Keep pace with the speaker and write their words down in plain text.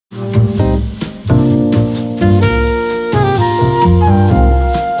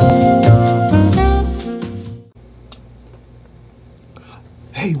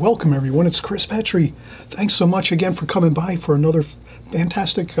welcome everyone. It's Chris Petrie. Thanks so much again for coming by for another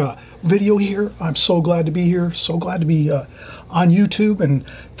fantastic video here. I'm so glad to be here, so glad to be on YouTube, and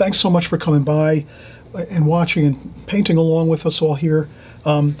thanks so much for coming by and watching and painting along with us all here.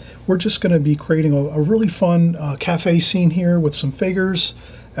 We're just going to be creating a really fun cafe scene here with some figures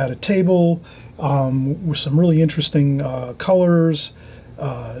at a table with some really interesting colors,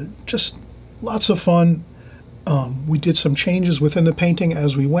 just lots of fun. We did some changes within the painting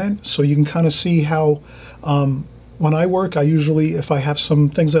as we went, so you can kind of see how when I work, I usually, if I have some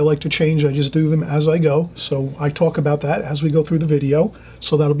things I like to change, I just do them as I go. So I talk about that as we go through the video,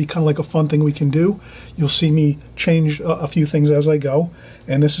 so that'll be kind of like a fun thing we can do. You'll see me change a few things as I go,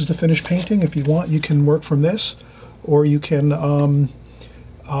 and this is the finished painting. If you want, you can work from this, or you can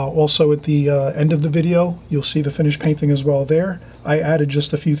also at the end of the video, you'll see the finished painting as well there. I added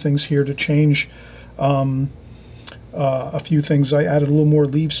just a few things here to change a few things. I added a little more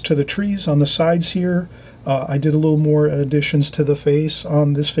leaves to the trees on the sides here. I did a little more additions to the face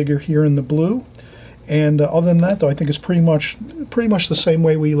on this figure here in the blue. And other than that, though, I think it's pretty much the same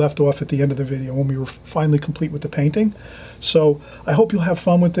way we left off at the end of the video when we were finally complete with the painting. So I hope you'll have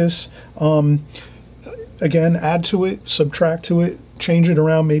fun with this. Again, add to it, subtract to it, change it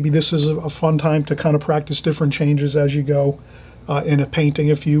around. Maybe this is a fun time to kind of practice different changes as you go in a painting,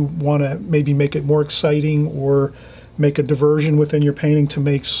 if you want to maybe make it more exciting or make a diversion within your painting to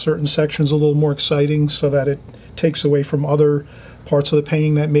make certain sections a little more exciting so that it takes away from other parts of the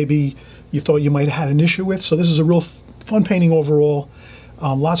painting that maybe you thought you might have had an issue with. So this is a real fun painting overall.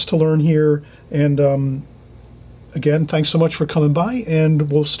 Lots to learn here, and again, thanks so much for coming by,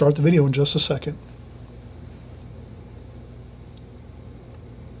 and we'll start the video in just a second.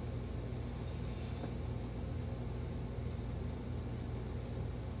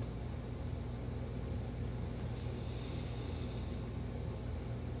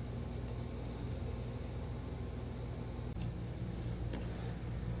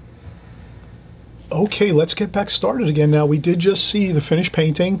 Okay, let's get back started again. Now, we did just see the finished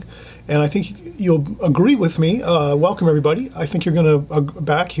painting, and I think you'll agree with me. Welcome, everybody. I think you're going to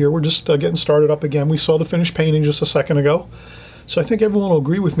back here. We're just getting started up again. We saw the finished painting just a second ago. So I think everyone will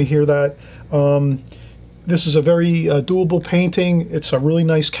agree with me here that this is a very doable painting. It's a really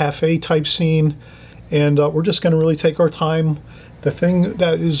nice cafe type scene, and we're just going to really take our time. The thing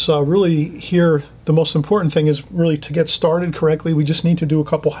that is really here, the most important thing is really to get started correctly. We just need to do a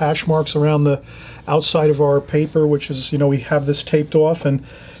couple hash marks around the outside of our paper, which is, you know, we have this taped off, and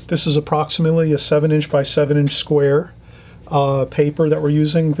this is approximately a 7" by 7" square paper that we're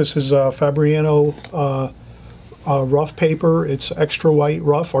using. This is Fabriano rough paper. It's extra white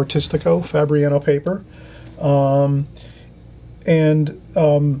rough Artistico Fabriano paper.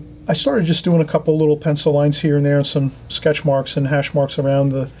 I started just doing a couple little pencil lines here and there and some sketch marks and hash marks around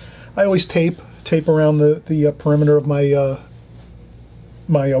the. I always tape around the perimeter of my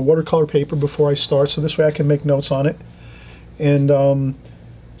my watercolor paper before I start, so this way I can make notes on it and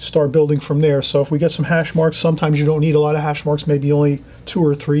start building from there. So if we get some hash marks, sometimes you don't need a lot of hash marks, maybe only 2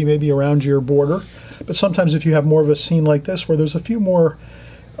 or 3, maybe around your border. But sometimes if you have more of a scene like this where there's a few more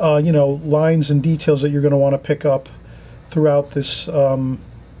you know, lines and details that you're going to want to pick up throughout this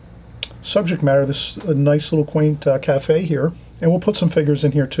subject matter, this nice little quaint cafe here. And we'll put some figures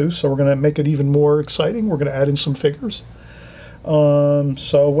in here too, so we're going to make it even more exciting. We're going to add in some figures.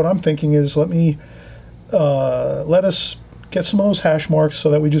 So what I'm thinking is let us get some of those hash marks so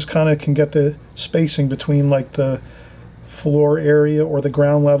that we just kind of can get the spacing between like the floor area or the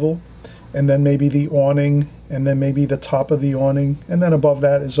ground level, and then maybe the awning, and then maybe the top of the awning, and then above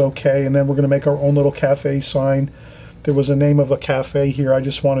that is okay. And then we're going to make our own little cafe sign. There was a name of a cafe here. I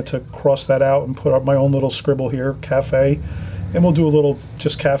just wanted to cross that out and put up my own little scribble here, cafe. And we'll do a little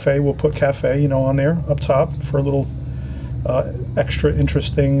just cafe. We'll put cafe, you know, on there up top for a little extra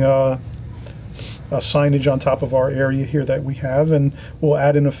interesting signage on top of our area here that we have. And we'll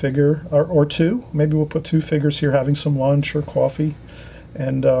add in a figure or 2. Maybe we'll put 2 figures here having some lunch or coffee.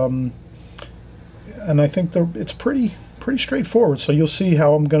 And I think it's pretty straightforward. So you'll see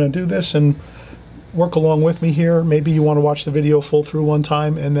how I'm going to do this and work along with me here. Maybe you want to watch the video full through one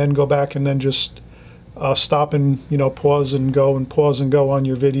time and then go back and then just stop and, you know, pause and go on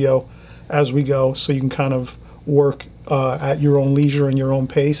your video as we go, so you can kind of work at your own leisure and your own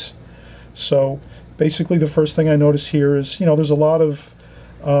pace. So basically the first thing I notice here is, you know, there's a lot of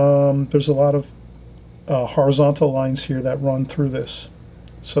horizontal lines here that run through this.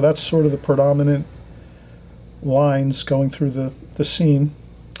 So that's sort of the predominant lines going through the scene,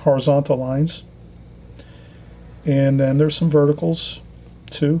 horizontal lines. And then there's some verticals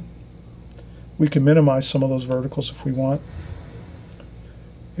too. We can minimize some of those verticals if we want.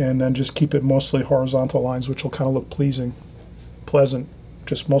 and then just keep it mostly horizontal lines, which will kind of look pleasant,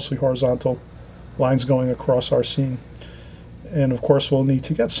 just mostly horizontal lines going across our scene. And of course we'll need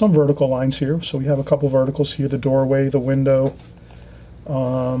to get some vertical lines here, so we have a couple verticals here, the doorway, the window.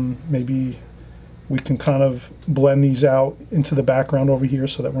 Maybe we can kind of blend these out into the background over here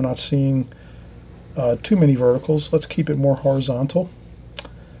so that we're not seeing too many verticals. Let's keep it more horizontal.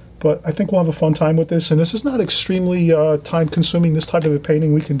 But I think we'll have a fun time with this, and this is not extremely time consuming. This type of a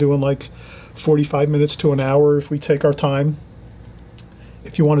painting we can do in like 45 minutes to an hour if we take our time.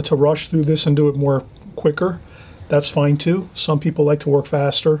 If you wanted to rush through this and do it more quicker, that's fine too. Some people like to work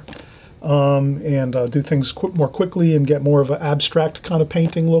faster and do things more quickly and get more of an abstract kind of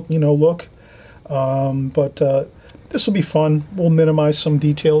painting look, but this will be fun. We'll minimize some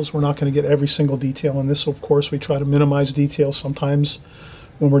details. We're not going to get every single detail in this. Of course, we try to minimize details sometimes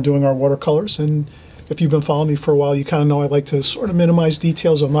when we're doing our watercolors. And if you've been following me for a while, you kind of know I like to sort of minimize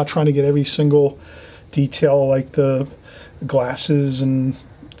details. I'm not trying to get every single detail, like the glasses and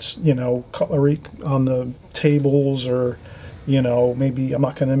cutlery on the tables, or maybe I'm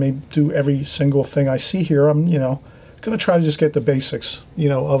not going to do every single thing I see here. I'm going to try to just get the basics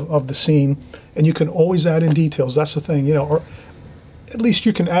of the scene, and you can always add in details. That's the thing, or at least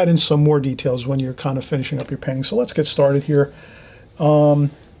you can add in some more details when you're kind of finishing up your painting. So let's get started here. So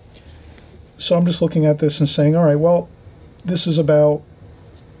I'm just looking at this and saying, all right, well, this is about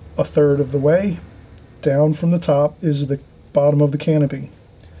a third of the way down from the top is the bottom of the canopy.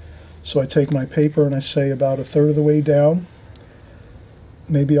 So I take my paper and I say about a third of the way down.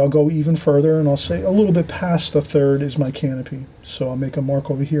 Maybe I'll go even further and I'll say a little bit past a third is my canopy. So I'll make a mark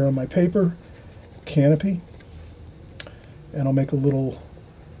over here on my paper, canopy, and I'll make a little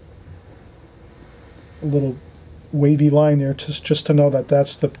wavy line there just to know that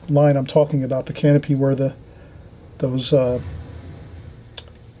that's the line I'm talking about, the canopy where those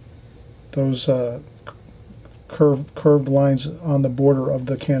curved lines on the border of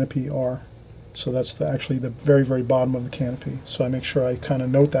the canopy are. So that's actually the very, very bottom of the canopy. So I make sure I kind of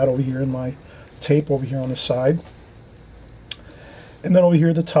note that over here in my tape over here on the side. And then over here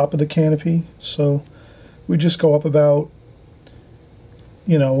at the top of the canopy, so we just go up about,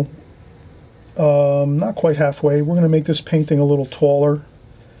 not quite halfway. We're going to make this painting a little taller,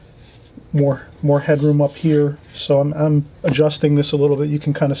 more headroom up here. So I'm adjusting this a little bit, you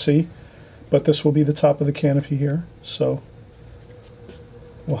can kind of see. But this will be the top of the canopy here. So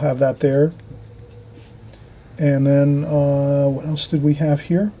we'll have that there. And then what else did we have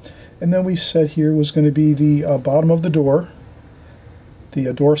here? And then we said here was going to be the bottom of the door,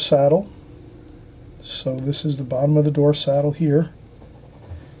 the door saddle. So this is the bottom of the door saddle here.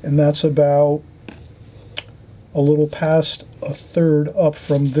 And that's about a little past a third up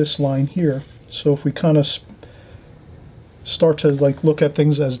from this line here. So if we kind of start to look at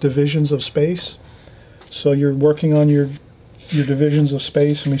things as divisions of space. So you're working on your divisions of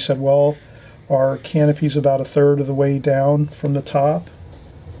space, and we said, well, our canopy's about a third of the way down from the top.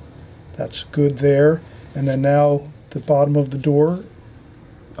 That's good there. And then now the bottom of the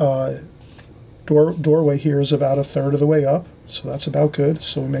doorway here is about a third of the way up. So that's about good.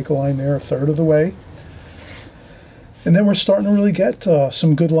 So we make a line there a third of the way. And then we're starting to really get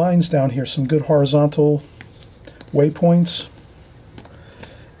some good lines down here, some good horizontal waypoints.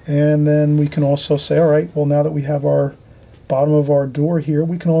 And then we can also say, all right, well, now that we have our bottom of our door here,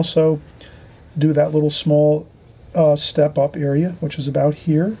 we can also do that little small step up area, which is about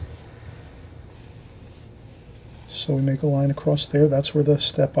here. So we make a line across there. That's where the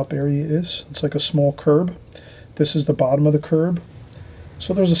step up area is. It's like a small curb. This is the bottom of the curb.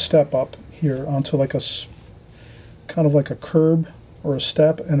 So there's a step up here onto like a kind of like a curb or a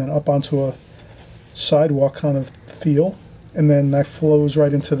step, and then up onto a sidewalk kind of feel, and then that flows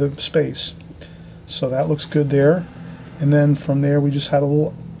right into the space. So that looks good there. And then from there we just had a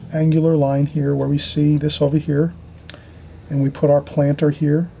little angular line here where we see this over here, and we put our planter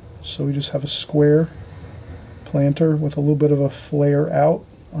here. So we just have a square planter with a little bit of a flare out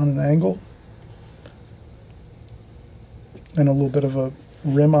on an angle, and a little bit of a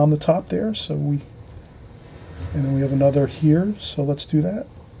rim on the top there. And then we have another here, so let's do that.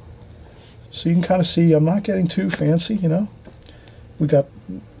 So you can kind of see I'm not getting too fancy, We got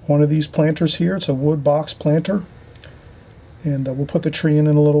one of these planters here. It's a wood box planter. And we'll put the tree in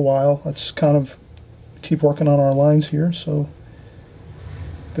a little while. Let's kind of keep working on our lines here. So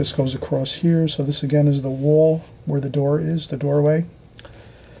this goes across here. So this again is the wall where the door is, the doorway.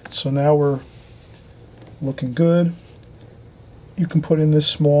 So now we're looking good. You can put in this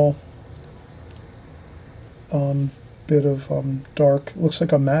small bit of dark, looks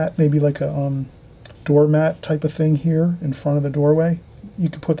like a mat, maybe like a doormat type of thing here in front of the doorway. You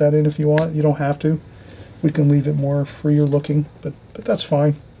can put that in if you want. You don't have to. We can leave it more freer looking, but that's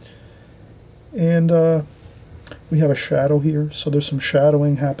fine. And we have a shadow here, so there's some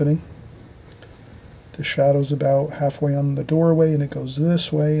shadowing happening. The shadow's about halfway on the doorway, and it goes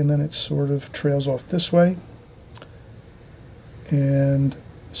this way, and then it sort of trails off this way. And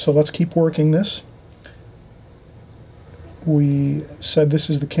so let's keep working this. We said this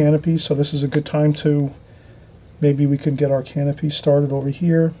is the canopy, so this is a good time to, maybe we can get our canopy started over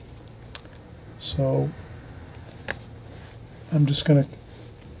here. So I'm just going to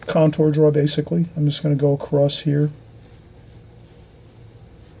contour draw basically. I'm just going to go across here.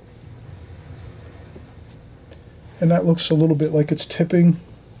 And that looks a little bit like it's tipping.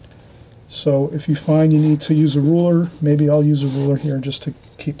 So if you find you need to use a ruler, maybe I'll use a ruler here just to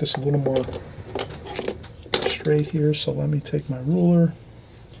keep this a little more straight here. So let me take my ruler.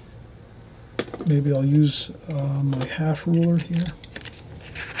 Maybe I'll use my half ruler here.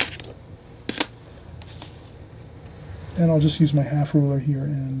 And I'll just use my half ruler here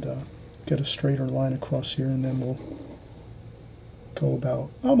and get a straighter line across here, and then we'll go about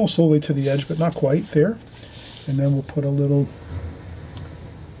almost all the way to the edge, but not quite there. And then we'll put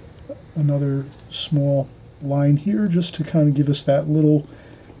another small line here just to kind of give us that little,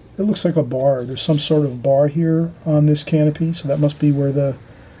 it looks like a bar. There's some sort of bar here on this canopy, so that must be where the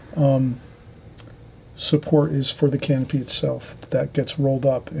support is for the canopy itself. That gets rolled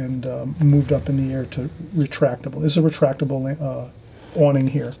up and moved up in the air to retractable. This is a retractable awning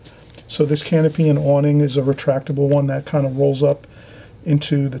here. So this canopy and awning is a retractable one that kind of rolls up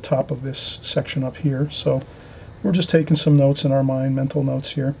into the top of this section up here. So we're just taking some notes in our mind, mental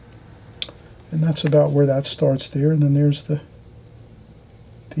notes here. And that's about where that starts there. And then there's the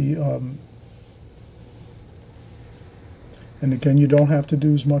and again, you don't have to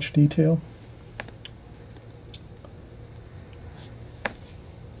do as much detail.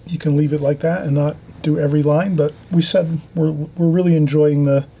 You can leave it like that and not do every line, but we said we're really enjoying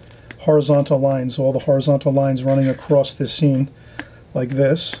the horizontal lines, all the horizontal lines running across this scene like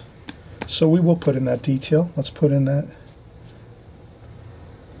this. So we will put in that detail. Let's put in that.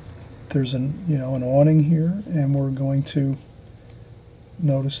 There's an awning here, and we're going to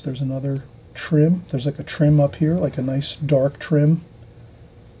notice there's another trim. There's like a trim up here, like a nice dark trim.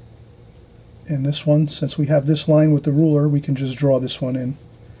 And this one, since we have this line with the ruler, we can just draw this one in,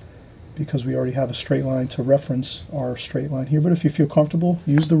 because we already have a straight line to reference our straight line here. But if you feel comfortable,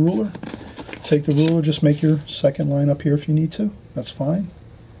 use the ruler. Take the ruler, just make your second line up here if you need to. That's fine.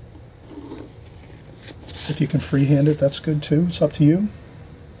 If you can freehand it, that's good too. It's up to you.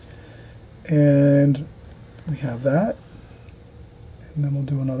 And we have that. And then we'll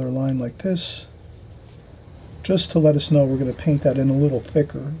do another line like this, just to let us know we're going to paint that in a little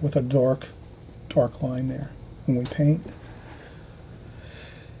thicker with a dark line there when we paint.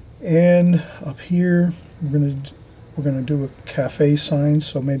 And up here we're gonna do a cafe sign,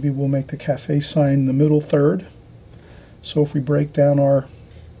 so maybe we'll make the cafe sign the middle third. So if we break down our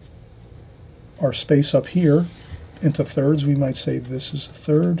space up here into thirds, we might say this is a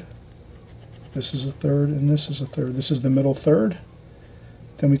third, this is a third, and this is a third. This is the middle third.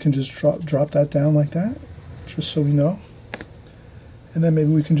 Then we can just drop that down like that, just so we know. And then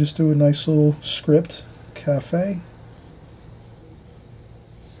maybe we can just do a nice little script, cafe.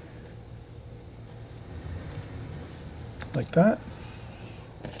 Like that.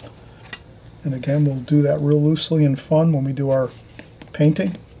 And again, we'll do that real loosely and fun when we do our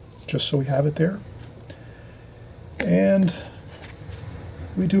painting, just so we have it there. And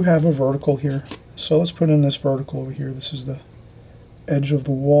we do have a vertical here, so let's put in this vertical over here. This is the edge of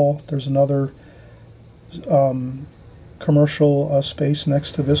the wall. There's another commercial space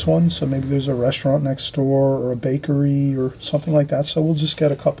next to this one, so maybe there's a restaurant next door or a bakery or something like that. So we'll just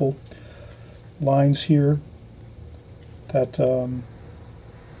get a couple lines here that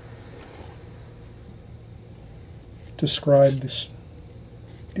describe this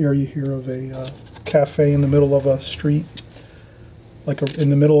area here of a cafe in the middle of a street. Like in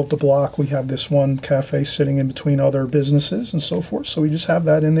the middle of the block, we have this one cafe sitting in between other businesses and so forth. So we just have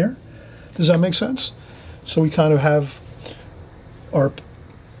that in there. Does that make sense? So we kind of have our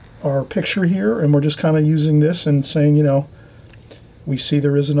picture here, and we're just kind of using this and saying, you know, we see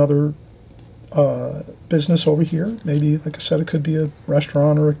there is another business over here. Maybe, like I said, it could be a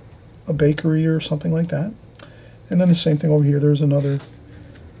restaurant or a bakery or something like that. And then the same thing over here. There's another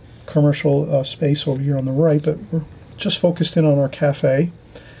commercial space over here on the right, but we're just focused in on our cafe.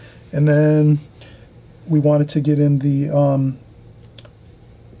 And then we wanted to get in the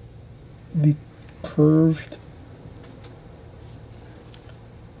curved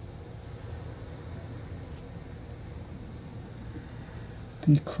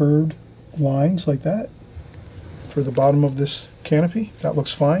the curved lines like that for the bottom of this canopy. That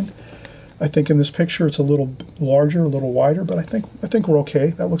looks fine. I think in this picture it's a little larger, a little wider, but I think we're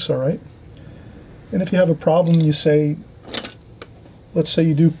okay. That looks all right. And if you have a problem, you say, let's say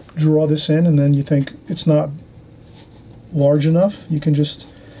you do draw this in and then you think it's not large enough, you can just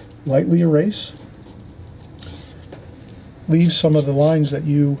lightly erase. Leave some of the lines that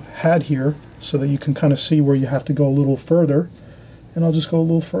you had here so that you can kind of see where you have to go a little further. And I'll just go a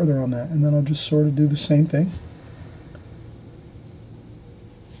little further on that, and then I'll just sort of do the same thing.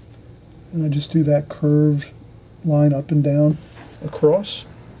 And I just do that curved line up and down across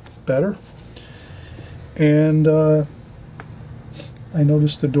better. And I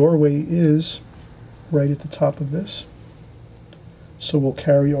notice the doorway is right at the top of this. So we'll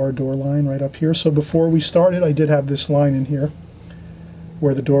carry our door line right up here. So before we started, I did have this line in here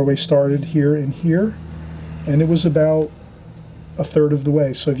where the doorway started here and here. And it was about a third of the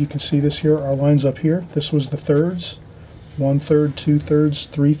way. So if you can see this here, our line's up here. This was the thirds. 1/3, 2/3,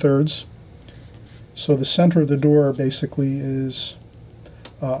 3/3. So the center of the door basically is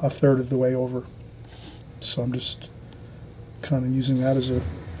a third of the way over. So I'm just kind of using that as a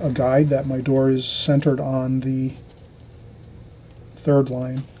guide that my door is centered on the third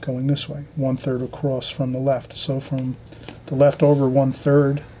line going this way, 1/3 across from the left. So from the left over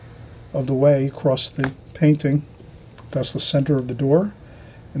 1/3 of the way across the painting, that's the center of the door.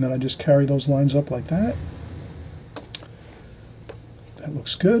 And then I just carry those lines up like that. That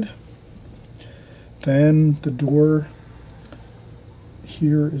looks good. Then the door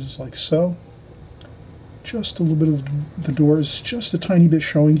here is like so. Just a little bit of the door is just a tiny bit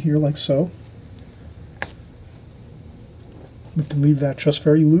showing here like so. We can leave that just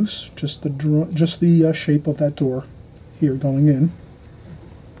very loose, just the shape of that door here going in.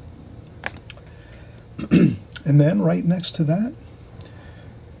 And then right next to that,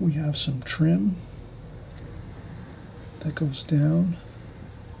 we have some trim that goes down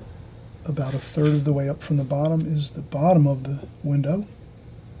about a third of the way up from the bottom is the bottom of the window.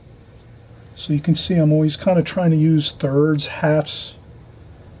 So you can see I'm always kind of trying to use thirds, halves.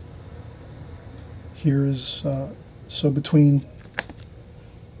 Here is so between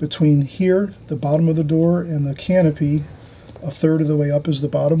here, the bottom of the door, and the canopy, a third of the way up is the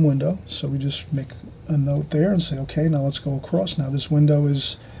bottom window. So we just make a note there and say, okay, now let's go across. Now this window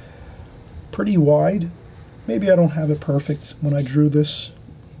is pretty wide. Maybe I don't have it perfect. When I drew this,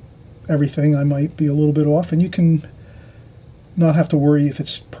 everything, I might be a little bit off, and you can not have to worry if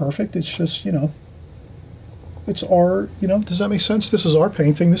it's perfect. It's just, you know, it's our, you know, does that make sense? This is our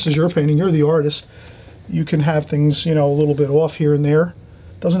painting. This is your painting. You're the artist. You can have things, you know, a little bit off here and there.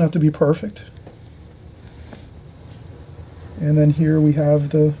 Doesn't have to be perfect. And then here we have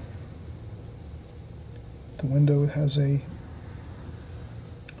the window. It has a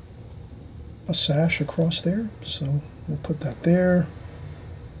sash across there, so we'll put that there.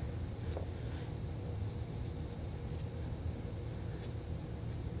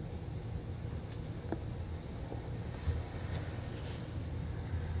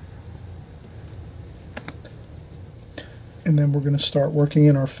 And then we're going to start working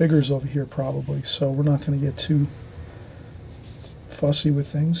in our figures over here probably, so we're not going to get too fussy with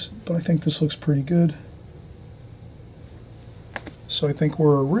things, but I think this looks pretty good. So I think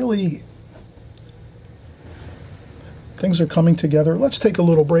we're really, things are coming together. Let's take a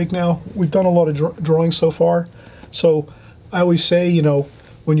little break now. We've done a lot of drawing so far, so I always say, you know,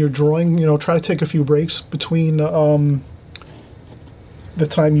 when you're drawing, you know, try to take a few breaks between the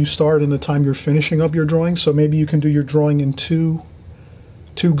time you start and the time you're finishing up your drawing. So maybe you can do your drawing in two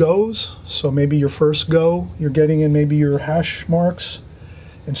goes. So maybe your first go, you're getting in maybe your hash marks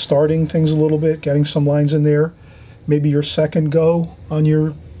and starting things a little bit, getting some lines in there. Maybe your second go on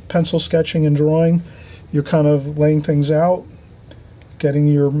your pencil sketching and drawing, you're kind of laying things out, getting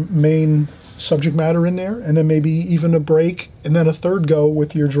your main subject matter in there, and then maybe even a break, and then a third go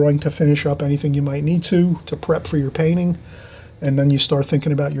with your drawing to finish up anything you might need to prep for your painting. And then you start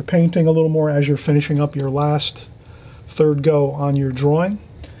thinking about your painting a little more as you're finishing up your last third go on your drawing.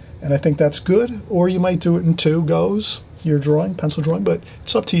 And I think that's good. Or you might do it in two goes, your drawing, pencil drawing, but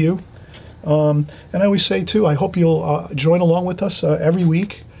it's up to you. And I always say too, I hope you'll join along with us every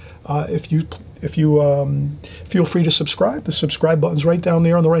week. If you feel free to subscribe. The subscribe button's right down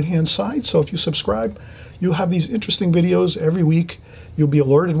there on the right-hand side. So if you subscribe, you'll have these interesting videos every week. You'll be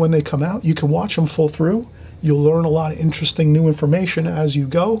alerted when they come out. You can watch them full through. You'll learn a lot of interesting new information as you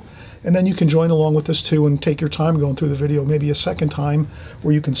go, and then you can join along with this too and take your time going through the video, maybe a second time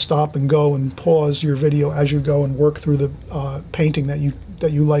where you can stop and go and pause your video as you go and work through the painting that you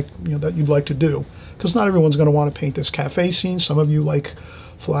that you like, that you'd like to do. Because not everyone's going to want to paint this cafe scene. Some of you like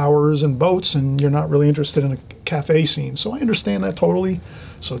flowers and boats, and you're not really interested in a cafe scene. So I understand that totally.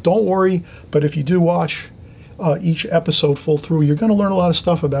 So don't worry. But if you do watch each episode full through, you're going to learn a lot of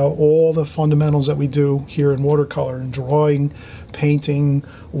stuff about all the fundamentals that we do here in watercolor, and drawing, painting,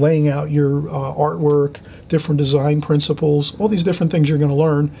 laying out your artwork, different design principles, all these different things you're going to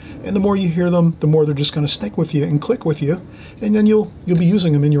learn. And the more you hear them, the more they're just going to stick with you and click with you, and then you'll be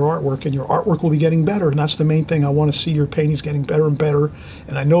using them in your artwork, and your artwork will be getting better. And that's the main thing. I want to see your paintings getting better and better,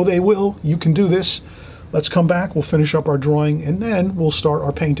 and I know they will. You can do this. Let's come back, we'll finish up our drawing, and then we'll start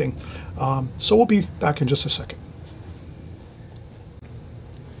our painting. So we'll be back in just a second.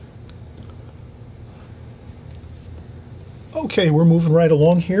 Okay, we're moving right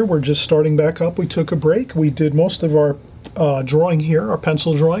along here. We're just starting back up. We took a break. We did most of our drawing here, our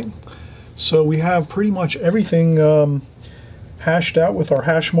pencil drawing. So we have pretty much everything hashed out with our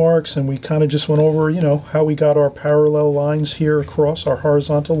hash marks, and we kind of just went over, how we got our parallel lines here across our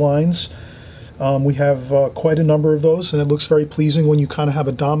horizontal lines. We have quite a number of those, and it looks very pleasing when you kind of have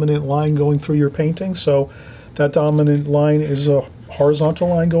a dominant line going through your painting. So that dominant line is a horizontal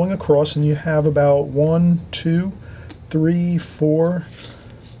line going across, and you have about 1, 2, 3, 4,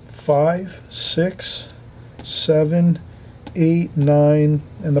 5, 6, 7, 8, 9,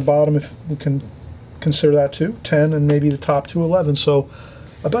 and the bottom, if we can consider that too, 10, and maybe the top to 11. So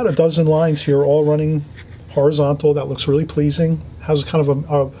about a dozen lines here, all running horizontal. That looks really pleasing. Has kind of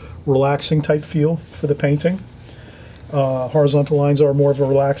a relaxing type feel for the painting. Horizontal lines are more of a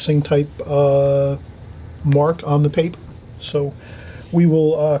relaxing type mark on the paper. So we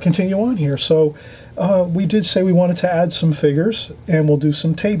will continue on here. So we did say we wanted to add some figures, and we'll do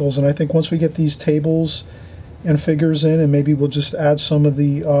some tables. And I think once we get these tables and figures in, and maybe we'll just add some of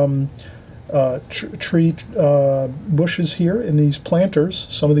the tree bushes here in these planters,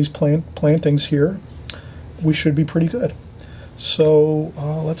 some of these plantings here, we should be pretty good. So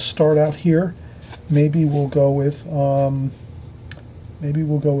let's start out here. Maybe we'll go with one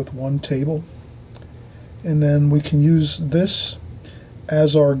table, and then we can use this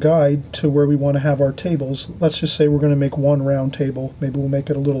as our guide to where we want to have our tables. Let's just say we're going to make one round table. Maybe we'll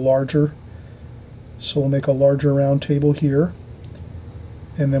make it a little larger. So we'll make a larger round table here,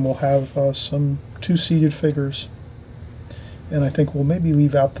 and then we'll have some two-seated figures. And I think we'll maybe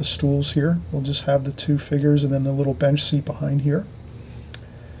leave out the stools here. We'll just have the two figures and then the little bench seat behind here.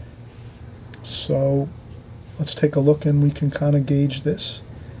 So let's take a look, and we can kind of gauge this.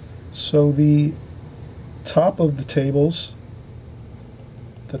 So the top of the tables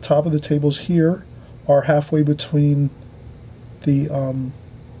here are halfway between the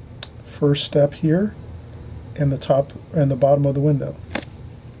first step here and the top and the bottom of the window.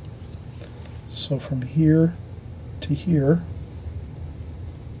 So from here to here,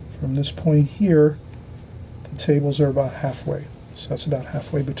 from this point here, the tables are about halfway. So that's about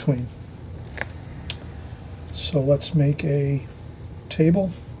halfway between. So let's make a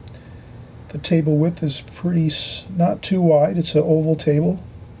table. The table width is not too wide. It's an oval table.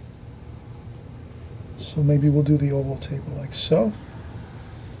 So maybe we'll do the oval table like so.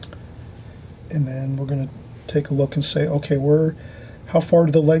 And then we're going to take a look and say, okay, how far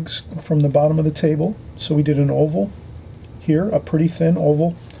do the legs from the bottom of the table? So we did an oval here, a pretty thin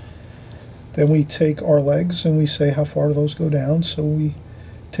oval. Then we take our legs and we say how far do those go down. So we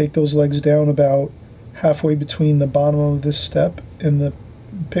take those legs down about halfway between the bottom of this step and the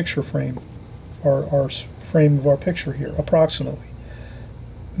picture frame, our frame of our picture here, approximately.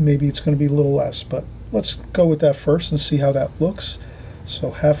 Maybe it's going to be a little less, but let's go with that first and see how that looks.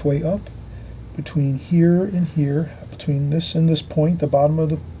 So halfway up, between here and here, between this and this point, the bottom of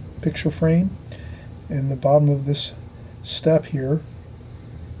the picture frame and the bottom of this step here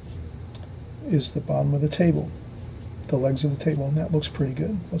is the bottom of the table, the legs of the table, and that looks pretty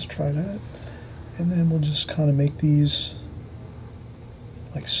good. Let's try that. And then we'll just kind of make these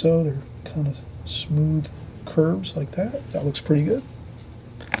like so. They're kind of smooth curves like that. That looks pretty good.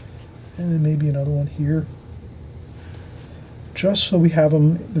 And then maybe another one here. Just so we have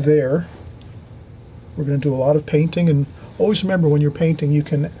them there. We're going to do a lot of painting, and always remember when you're painting you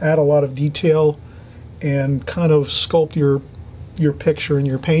can add a lot of detail and kind of sculpt your picture and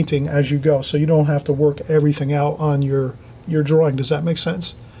your painting as you go, so you don't have to work everything out on your drawing. Does that make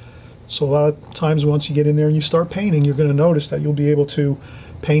sense? So a lot of times once you get in there and you start painting, you're going to notice that you'll be able to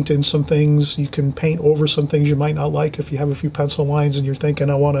paint in some things. You can paint over some things you might not like. If you have a few pencil lines and you're thinking,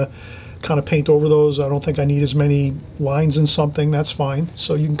 I want to kind of paint over those, I don't think I need as many lines in something, that's fine.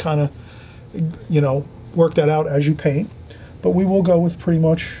 So you can kind of, work that out as you paint. But we will go with pretty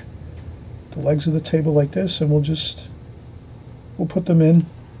much the legs of the table like this, and we'll we'll put them in.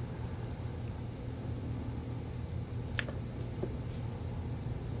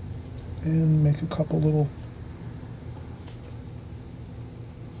 And make a couple little,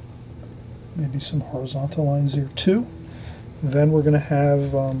 maybe some horizontal lines here too. Then we're going to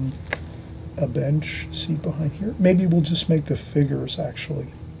have a bench seat behind here. Maybe we'll just make the figures actually.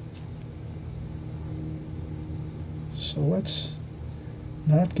 So let's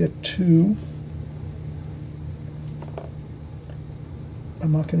not get too,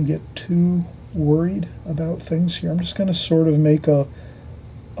 I'm not going to get too worried about things here. I'm just going to sort of make a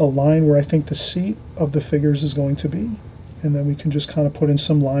line where I think the seat of the figures is going to be, and then we can just kind of put in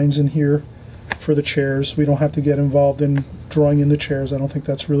some lines in here for the chairs. We don't have to get involved in drawing in the chairs. I don't think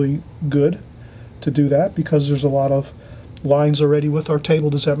that's really good to do that because there's a lot of lines already with our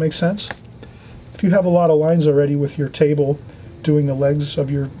table. Does that make sense? If you have a lot of lines already with your table doing the legs of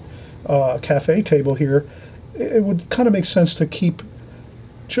your cafe table here, it would kind of make sense to keep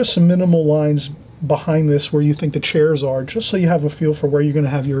just some minimal lines behind this where you think the chairs are, just so you have a feel for where you're going to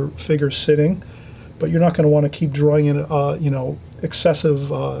have your figures sitting. But you're not going to want to keep drawing in, you know,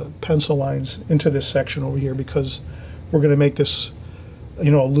 excessive pencil lines into this section over here, because we're going to make this, you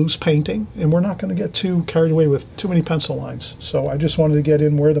know, a loose painting, and we're not going to get too carried away with too many pencil lines. So I just wanted to get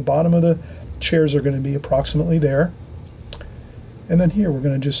in where the bottom of the chairs are going to be, approximately there. And then here we're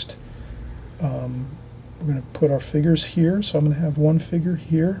going to just we're going to put our figures here. So I'm going to have one figure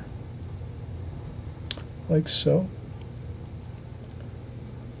here, like so.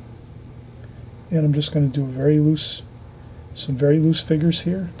 And I'm just going to do some very loose figures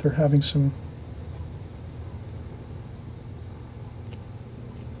here. They're having some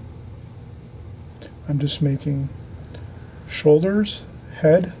I'm just making shoulders,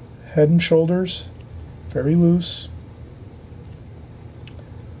 head and shoulders, very loose.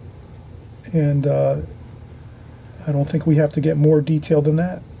 And I don't think we have to get more detailed than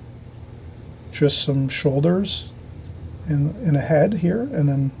that. Just some shoulders and a head here, and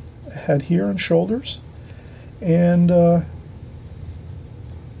then a head here and shoulders. And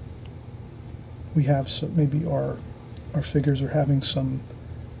we have some, maybe our figures are having some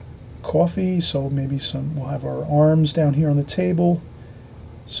coffee, so maybe we'll have our arms down here on the table,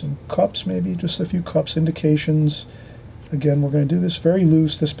 some cups, maybe just a few cups, indications. Again, we're going to do this very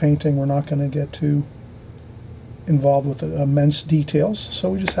loose, this painting. We're not going to get too involved with immense details. So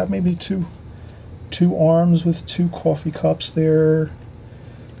we just have maybe two arms with two coffee cups there,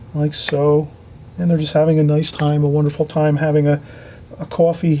 like so. And they're just having a nice time, a wonderful time, having a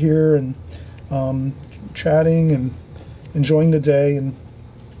coffee here and chatting and enjoying the day. And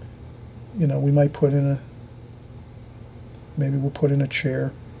you know, we might put in maybe we'll put in a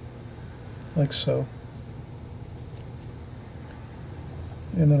chair, like so.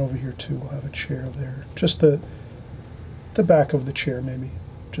 And then over here too, we'll have a chair there. Just the back of the chair, maybe.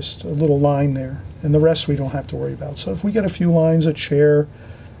 Just a little line there. And the rest we don't have to worry about. So if we get a few lines, a chair,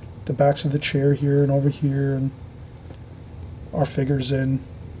 the backs of the chair here and over here, and our figures in,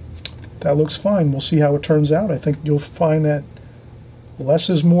 that looks fine. We'll see how it turns out. I think you'll find that less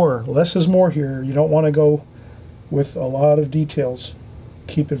is more. Less is more here. You don't want to go with a lot of details.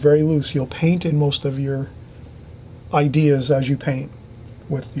 Keep it very loose. You'll paint in most of your ideas as you paint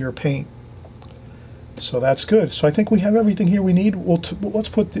with your paint. So that's good. So I think we have everything here we need. Let's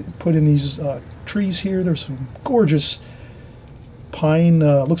put in these trees here. There's some gorgeous pine,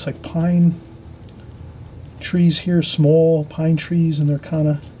 looks like pine trees here, small pine trees, and they're kind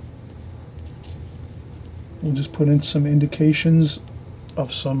of, we'll just put in some indications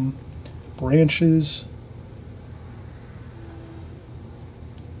of some branches,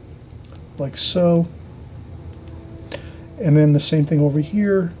 like so. And then the same thing over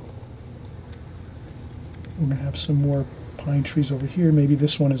here. We're going to have some more pine trees over here. Maybe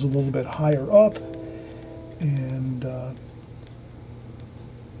this one is a little bit higher up. And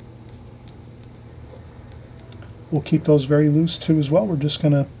we'll keep those very loose too as well. We're just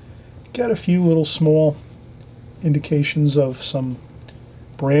going to get a few little small indications of some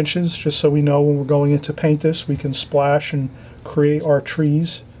branches, just so we know when we're going in to paint this, we can splash and create our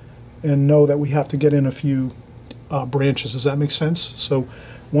trees and know that we have to get in a few branches. Does that make sense? So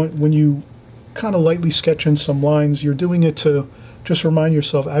when you kind of lightly sketch in some lines, you're doing it to just remind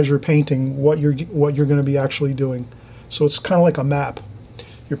yourself as you're painting what you're going to be actually doing. So it's kind of like a map.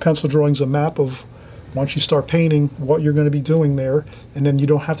 Your pencil drawing's a map of, once you start painting, what you're going to be doing there, and then you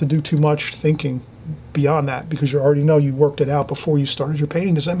don't have to do too much thinking beyond that, because you already know you worked it out before you started your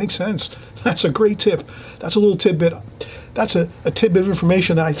painting. Does that make sense? That's a great tip. That's a little tidbit. That's a tidbit of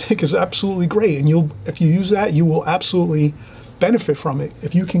information that I think is absolutely great, and if you use that, you will absolutely benefit from it.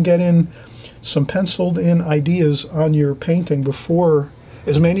 If you can get in some penciled in ideas on your painting before,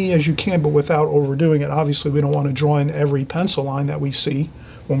 as many as you can, but without overdoing it. Obviously, we don't want to draw in every pencil line that we see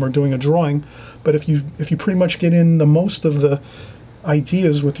when we're doing a drawing, but if you pretty much get in the most of the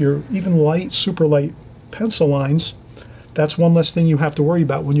ideas with your even light, super light pencil lines, that's one less thing you have to worry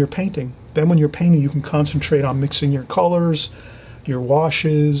about when you're painting. Then when you're painting, you can concentrate on mixing your colors, your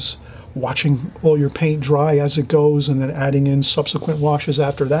washes, watching all your paint dry as it goes, and then adding in subsequent washes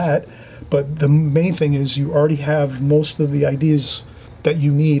after that. But the main thing is you already have most of the ideas that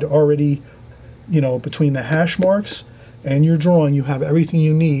you need already, between the hash marks and your drawing. You have everything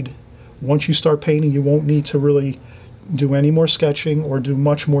you need. Once you start painting, you won't need to really do any more sketching or do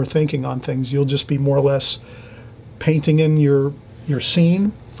much more thinking on things. You'll just be more or less painting in your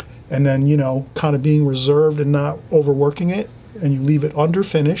scene, and then kind of being reserved and not overworking it, and you leave it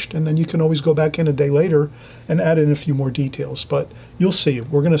underfinished, and then you can always go back in a day later and add in a few more details. But you'll see.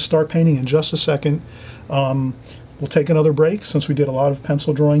 We're going to start painting in just a second. We'll take another break since we did a lot of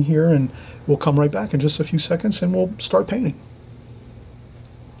pencil drawing here, and we'll come right back in just a few seconds and we'll start painting.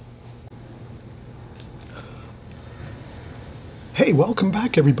 Hey, welcome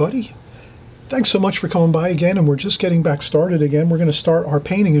back everybody. Thanks so much for coming by again, and we're just getting back started again. We're going to start our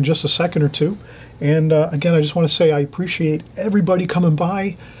painting in just a second or two. And again, I just want to say I appreciate everybody coming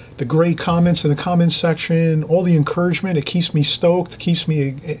by, the great comments in the comments section, all the encouragement. It keeps me stoked, keeps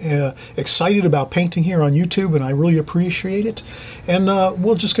me excited about painting here on YouTube, and I really appreciate it. And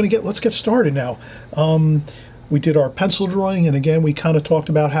let's get started now. We did our pencil drawing, and again, we kind of talked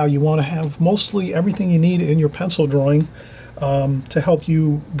about how you want to have mostly everything you need in your pencil drawing to help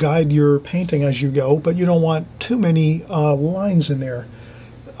you guide your painting as you go, but you don't want too many lines in there.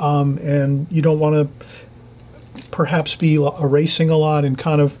 And you don't want to perhaps be erasing a lot, and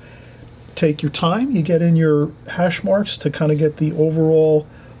kind of take your time. You get in your hash marks to kind of get the overall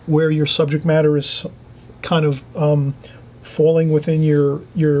where your subject matter is kind of falling within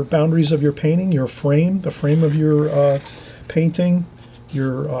your boundaries of your painting, your frame, the frame of your painting,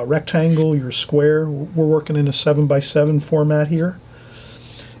 your rectangle, your square. We're working in a 7x7 format here,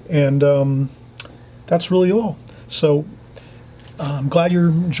 and that's really all. So I'm glad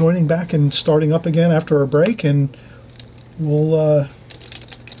you're joining back and starting up again after our break, and we'll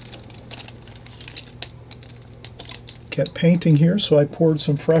get painting here. So I poured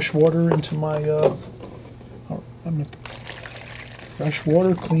some fresh water into my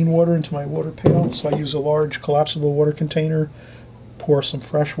clean water into my water pail. So I use a large collapsible water container, pour some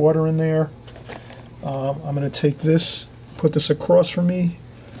fresh water in there. I'm going to take this, put this across from me,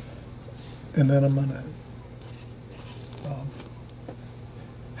 and then I'm going to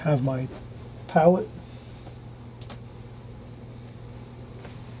have my palette.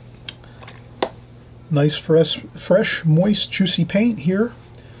 Nice, fresh, moist, juicy paint here.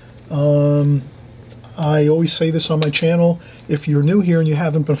 I always say this on my channel. If you're new here and you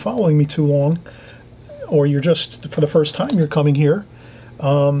haven't been following me too long, or you're just for the first time you're coming here,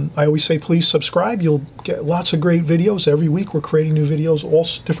 I always say please subscribe. You'll get lots of great videos. Every week we're creating new videos, all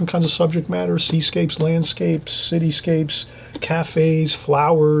different kinds of subject matter: seascapes, landscapes, cityscapes, cafes,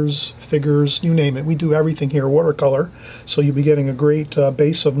 flowers, figures, you name it. We do everything here watercolor. So you'll be getting a great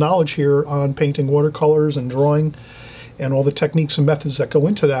base of knowledge here on painting watercolors and drawing and all the techniques and methods that go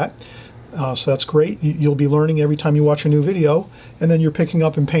into that. So that's great. You'll be learning every time you watch a new video, and then you're picking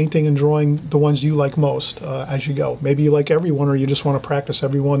up and painting and drawing the ones you like most as you go. Maybe you like every one, or you just want to practice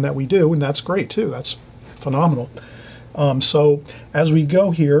every one that we do, and that's great too. That's phenomenal. So as we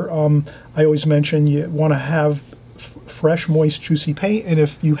go here, I always mention you want to have fresh, moist, juicy paint, and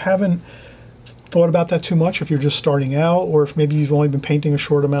if you haven't thought about that too much, if you're just starting out, or if maybe you've only been painting a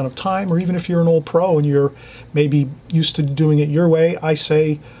short amount of time, or even if you're an old pro and you're maybe used to doing it your way, I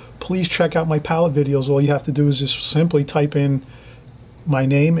say please check out my palette videos. All you have to do is just simply type in my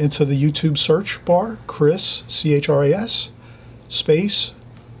name into the YouTube search bar, Chris, C-H-R-A-S, space,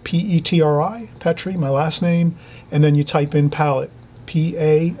 P-E-T-R-I, Petri, my last name, and then you type in palette,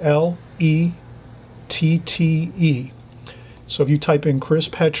 P-A-L-E-T-T-E. So if you type in Chris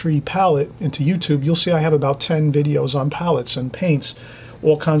Petri palette into YouTube, you'll see I have about 10 videos on palettes and paints,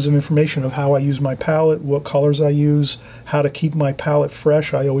 all kinds of information of how I use my palette, what colors I use, how to keep my palette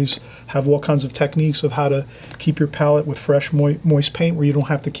fresh. I always have all kinds of techniques of how to keep your palette with fresh, moist paint, where you don't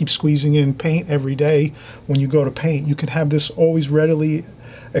have to keep squeezing in paint every day when you go to paint. You can have this always readily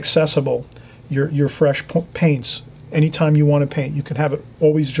accessible, your fresh paints. Anytime you want to paint, you can have it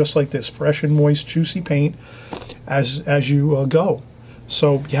always just like this, fresh and moist, juicy paint as you go.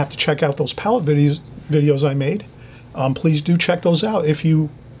 So you have to check out those palette videos I made. Please do check those out if you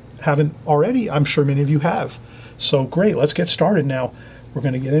haven't already. I'm sure many of you have. So great, let's get started now. We're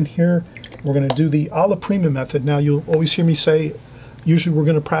going to get in here. We're going to do the alla prima method. Now you'll always hear me say, usually we're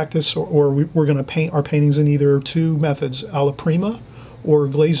going to practice or we're going to paint our paintings in either two methods, alla prima or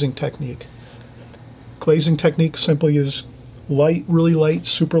glazing technique. Glazing technique simply is light, really light,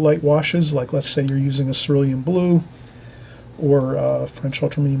 super light washes, like let's say you're using a cerulean blue or French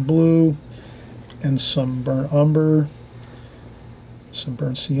ultramarine blue and some burnt umber, some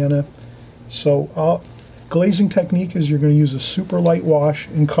burnt sienna. So glazing technique is you're going to use a super light wash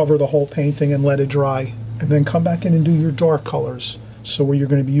and cover the whole painting and let it dry, and then come back in and do your dark colors. So where you're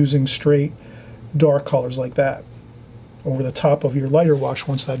going to be using straight dark colors like that over the top of your lighter wash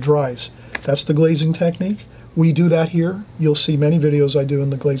once that dries. That's the glazing technique. We do that here. You'll see many videos I do in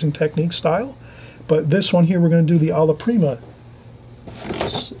the glazing technique style, but this one here we're going to do the alla prima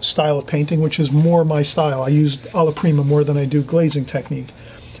style of painting, which is more my style. I use alla prima more than I do glazing technique,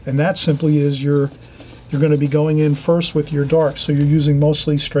 and that simply is you're going to be going in first with your dark, so you're using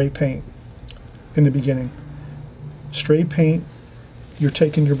mostly straight paint in the beginning. Straight paint, you're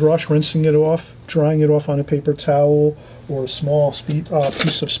taking your brush, rinsing it off, drying it off on a paper towel or a small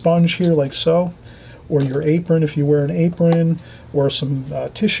piece of sponge here like so, or your apron if you wear an apron, or some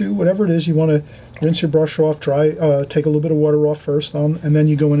tissue, whatever it is. You want to rinse your brush off, dry, take a little bit of water off first, and then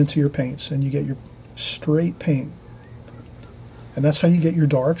you go into your paints and you get your straight paint. And that's how you get your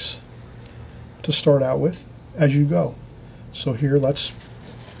darks to start out with as you go. So here, let's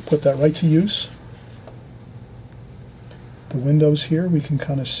put that right to use. The windows here, we can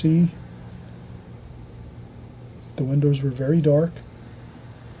kind of see the windows were very dark,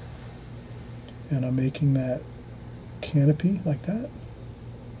 and I'm making that canopy like that.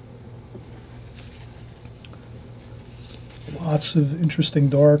 Lots of interesting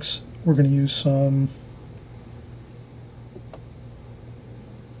darks. We're going to use some,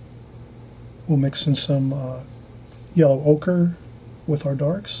 we'll mix in some yellow ochre with our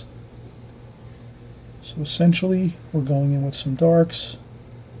darks. So essentially we're going in with some darks,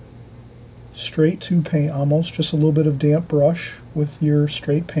 straight to paint almost, just a little bit of damp brush with your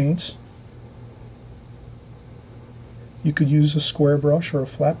straight paints. You could use a square brush or a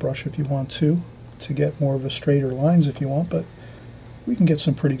flat brush if you want to get more of a straighter lines if you want, but we can get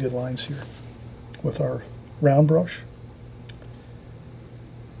some pretty good lines here with our round brush.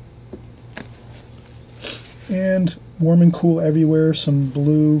 And warm and cool everywhere, some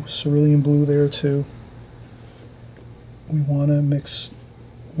blue, cerulean blue there too. We want to mix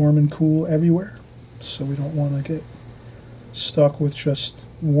warm and cool everywhere, so we don't want to get stuck with just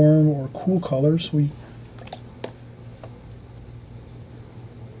warm or cool colors.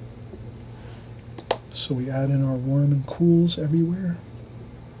 So we add in our warm and cools everywhere.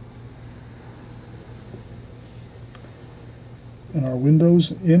 And our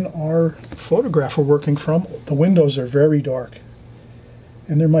windows in our photograph we're working from, the windows are very dark.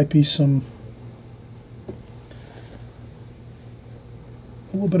 And there might be a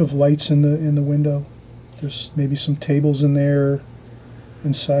little bit of lights in the window. There's maybe some tables in there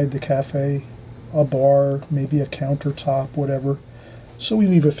inside the cafe, a bar, maybe a countertop, whatever. So we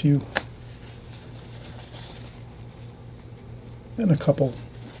leave a few. And a couple.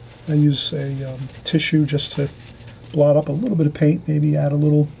 I use a tissue just to blot up a little bit of paint, maybe add a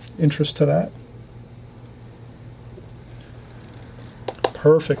little interest to that.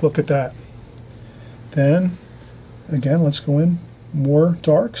 Perfect, look at that. Then, again, let's go in. More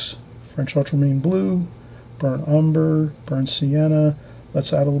darks, French ultramarine blue, burnt umber, burnt sienna.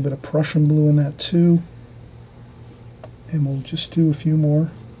 Let's add a little bit of Prussian blue in that too. And we'll just do a few more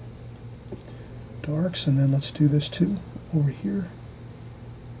darks, and then let's do this too over here.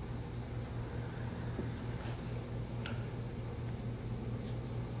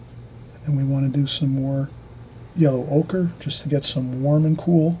 And then we want to do some more yellow ochre just to get some warm and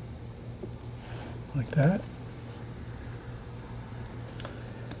cool, like that.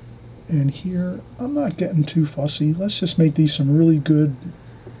 And here, I'm not getting too fussy. Let's just make these some really good,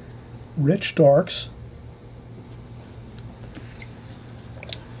 rich darks.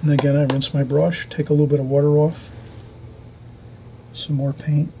 And again, I rinse my brush, take a little bit of water off, some more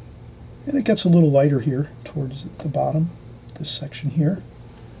paint, and it gets a little lighter here towards the bottom, this section here.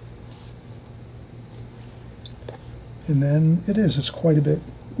 And then it's quite a bit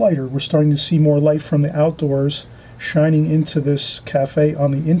lighter. We're starting to see more light from the outdoors shining into this cafe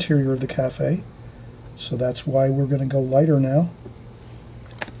on the interior of the cafe. So that's why we're going to go lighter now.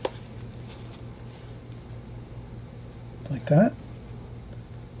 Like that.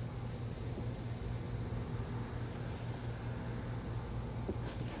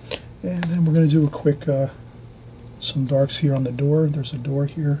 And then we're going to do a quick, some darks here on the door. There's a door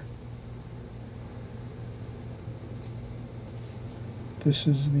here. This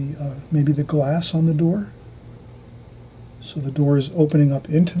is the maybe the glass on the door. So the door is opening up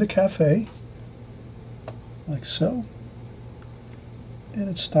into the cafe, like so. And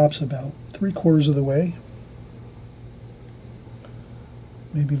it stops about 3/4 of the way.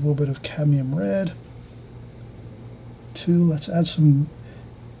 Maybe a little bit of cadmium red. 2, let's add some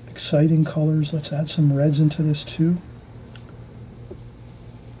exciting colors. Let's add some reds into this too.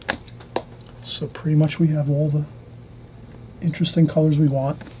 So pretty much we have all the interesting colors we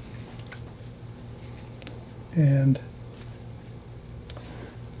want. And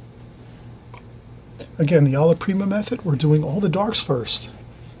again, the alla prima method, we're doing all the darks first.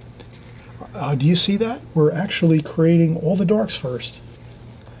 Do you see that? We're actually creating all the darks first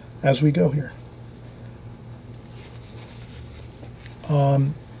as we go here.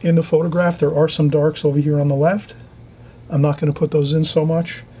 In the photograph, there are some darks over here on the left. I'm not going to put those in so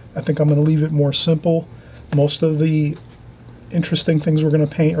much. I think I'm going to leave it more simple. Most of the interesting things we're going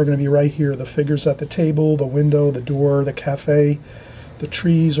to paint are going to be right here. The figures at the table, the window, the door, the cafe. The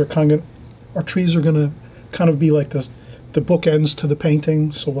trees are going to kind of be like the bookends to the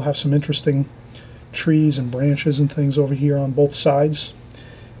painting. So we'll have some interesting trees and branches and things over here on both sides.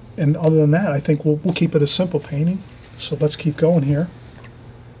 And other than that, I think we'll keep it a simple painting. So let's keep going here.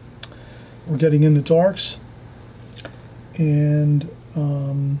 We're getting in the darks, and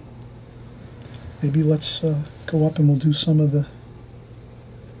maybe let's go up and we'll do some of the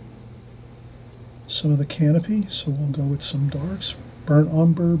canopy. So we'll go with some darks: burnt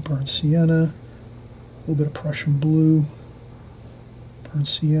umber, burnt sienna, a little bit of Prussian blue, burnt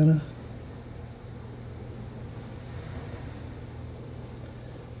sienna.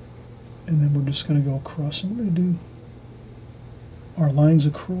 And then we're just going to go across, and we're going to do our lines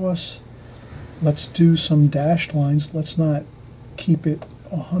across. Let's do some dashed lines. Let's not keep it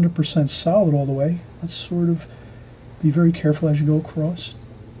 100% solid all the way. Let's sort of be very careful as you go across.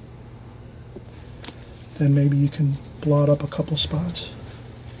 Then maybe you can blot up a couple spots.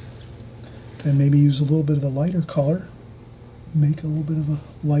 Then maybe use a little bit of the lighter color. Make a little bit of a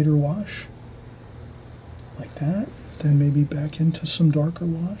lighter wash, like that. Then maybe back into some darker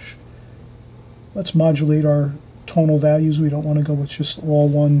wash. Let's modulate our tonal values. We don't want to go with just all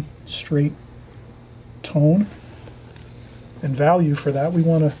one straight tone and value for that. We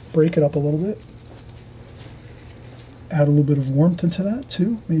want to break it up a little bit. Add a little bit of warmth into that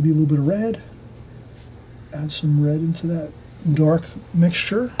too. Maybe a little bit of red. Add some red into that dark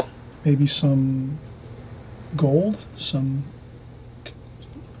mixture. Maybe some gold, some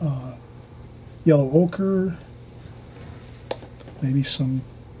yellow ochre, maybe some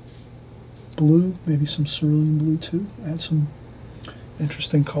blue, maybe some cerulean blue too. Add some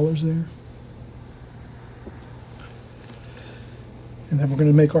interesting colors there. And then we're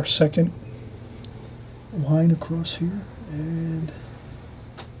going to make our second line across here. And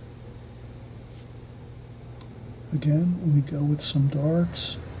again, we go with some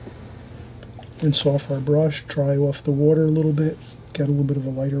darks. Rinse off our brush, dry off the water a little bit. Get a little bit of a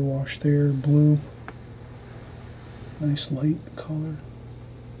lighter wash there. Blue. Nice light color.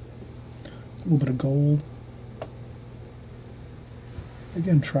 A little bit of gold.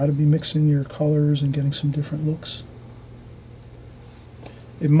 Again, try to be mixing your colors and getting some different looks.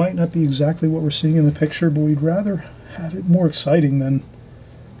 It might not be exactly what we're seeing in the picture, but we'd rather have it more exciting than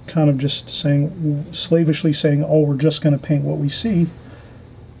kind of just saying, slavishly saying, oh, we're just going to paint what we see.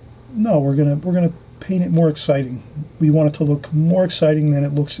 No, we're gonna paint it more exciting. We want it to look more exciting than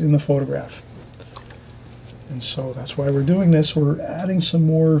it looks in the photograph. And so that's why we're doing this. We're adding some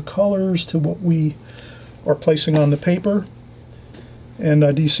more colors to what we are placing on the paper.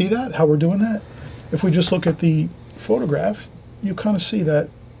 And do you see that, how we're doing that? If we just look at the photograph, you kind of see that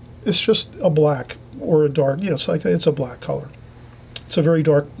it's just a black or a dark, you know, it's a black color. It's a very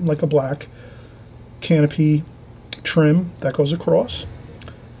dark, like a black canopy trim that goes across.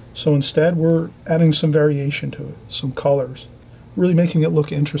 So instead, we're adding some variation to it, some colors, really making it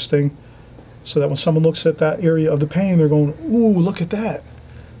look interesting, so that when someone looks at that area of the painting, they're going, ooh, look at that,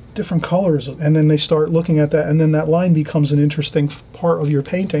 different colors. And then they start looking at that, and then that line becomes an interesting part of your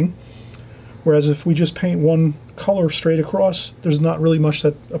painting. Whereas if we just paint one color straight across, there's not really much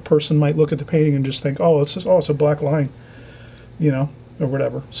that a person might look at the painting and just think, oh, it's a black line, you know, or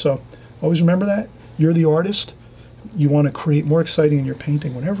whatever. So always remember that. You're the artist. You want to create more exciting in your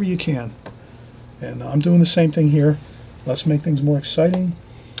painting whenever you can. And I'm doing the same thing here. Let's make things more exciting.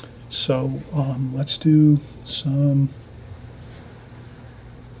 So let's do some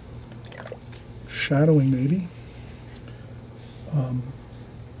shadowing maybe.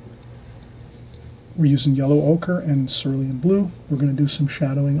 We're using yellow ochre and cerulean blue. We're going to do some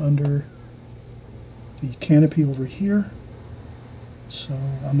shadowing under the canopy over here. So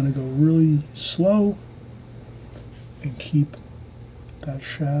I'm going to go really slow and keep that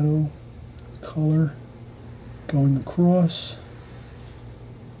shadow color going across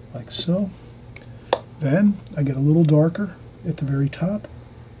like so. Then I get a little darker at the very top,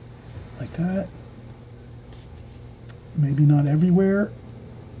 like that. Maybe not everywhere,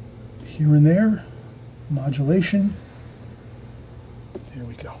 here and there. Modulation. There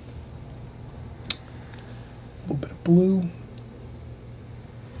we go. A little bit of blue.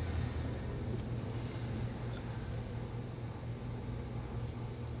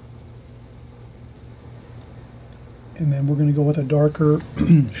 And then we're going to go with a darker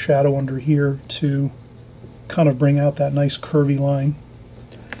shadow under here to kind of bring out that nice curvy line.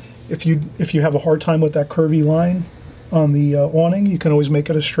 If you have a hard time with that curvy line on the awning, you can always make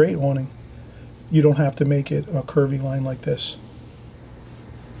it a straight awning. You don't have to make it a curvy line like this.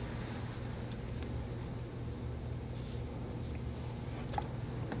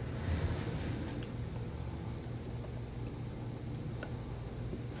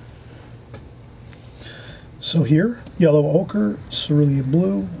 So here, yellow ochre, cerulean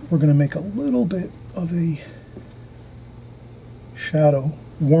blue, we're going to make a little bit of a shadow,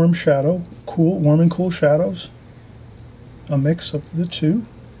 warm shadow, cool, warm and cool shadows, a mix of the two.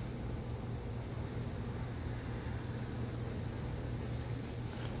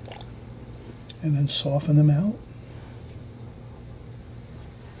 And then soften them out.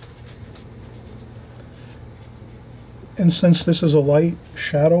 And since this is a light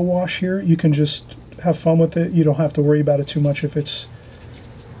shadow wash here, you can just have fun with it. You don't have to worry about it too much if it's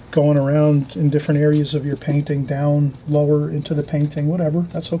going around in different areas of your painting, down, lower into the painting, whatever.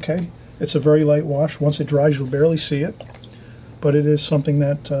 That's okay. It's a very light wash. Once it dries, you'll barely see it. But it is something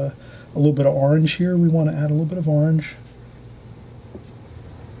that, a little bit of orange here. We want to add a little bit of orange.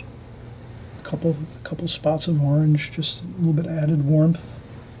 A couple spots of orange, just a little bit added warmth.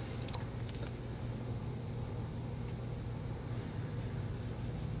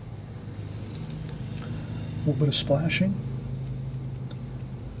 A little bit of splashing.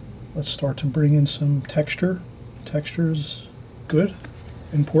 Let's start to bring in some texture. Texture is good,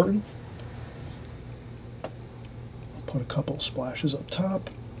 important. I'll put a couple of splashes up top.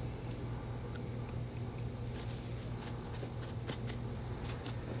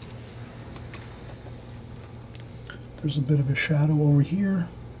 There's a bit of a shadow over here.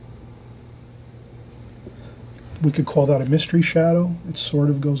 We could call that a mystery shadow. It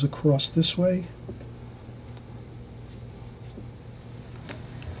sort of goes across this way.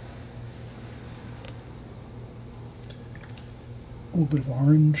 A little bit of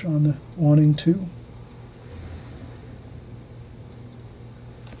orange on the awning too.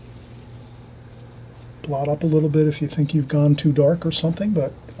 Blot up a little bit if you think you've gone too dark or something,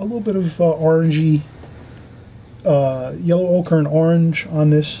 but a little bit of orangey, yellow ochre and orange on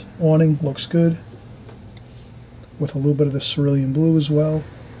this awning looks good, with a little bit of the cerulean blue as well,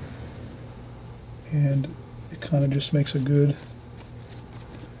 and it kind of just makes a good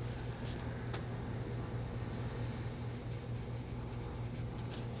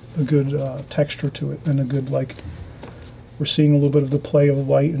texture to it, and a good, like, we're seeing a little bit of the play of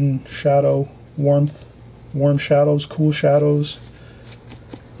light and shadow, warmth, warm shadows, cool shadows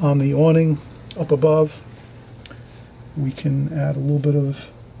on the awning up above. We can add a little bit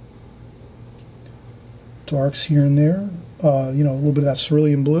of darks here and there, you know, a little bit of that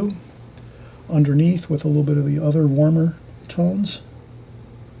cerulean blue underneath with a little bit of the other warmer tones,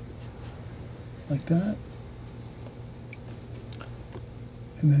 like that.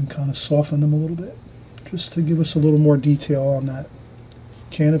 And then kind of soften them a little bit, just to give us a little more detail on that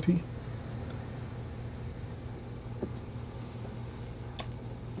canopy.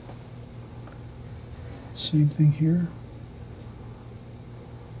 Same thing here.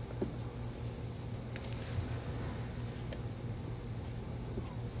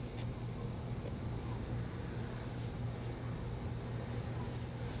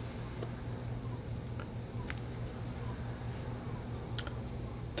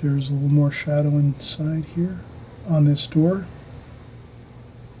 There's a little more shadow inside here on this door.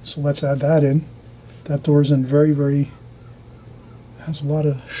 So let's add that in. That door's in very, has a lot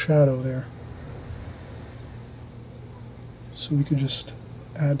of shadow there. So we could just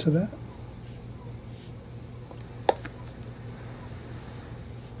add to that.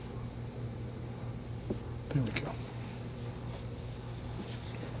 There we go.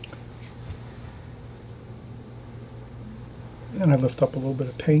 And I lift up a little bit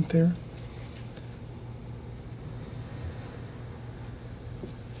of paint there.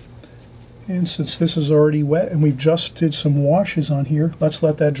 And since this is already wet and we've just did some washes on here, let's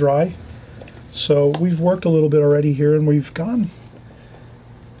let that dry. So we've worked a little bit already here, and we've gone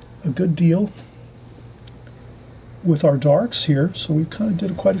a good deal with our darks here. So we kind of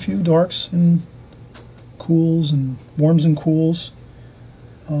did quite a few darks and cools and warms and cools.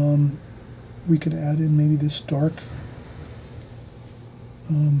 We could add in maybe this dark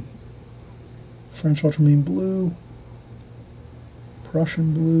French ultramarine blue,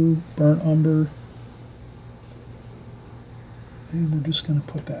 Prussian blue, burnt umber, and we're just going to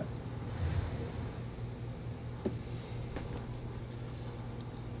put that.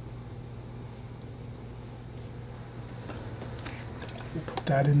 We'll put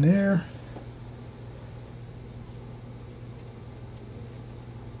that in there.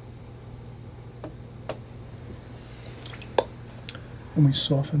 And we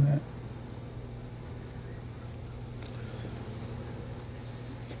soften that.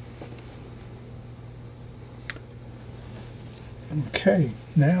 Okay,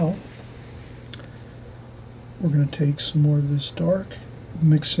 now we're going to take some more of this dark,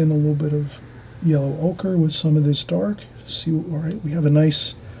 mix in a little bit of yellow ochre with some of this dark. See, all right, we have a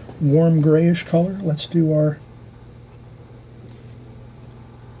nice warm grayish color. Let's do our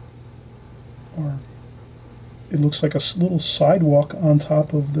it looks like a little sidewalk on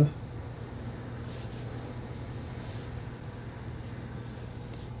top of the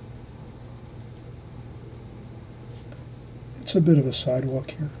it's a bit of a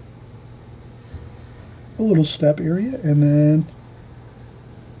sidewalk here. A little step area, and then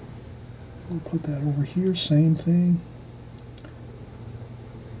we'll put that over here, same thing.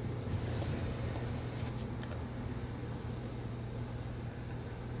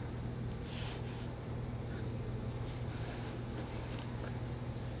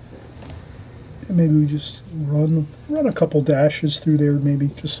 And maybe we just run a couple dashes through there, maybe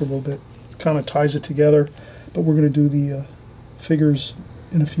just a little bit. Kind of ties it together. But we're going to do the figures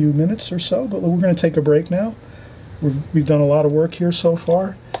in a few minutes or so. But we're going to take a break now. We've done a lot of work here so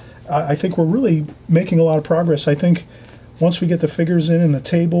far. I think we're really making a lot of progress. I think once we get the figures in the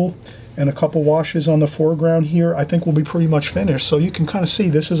table and a couple washes on the foreground here, I think we'll be pretty much finished. So you can kind of see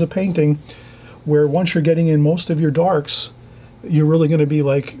this is a painting where once you're getting in most of your darks, you're really going to be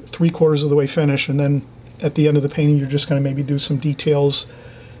like 3/4 of the way finished, and then at the end of the painting you're just going to maybe do some details,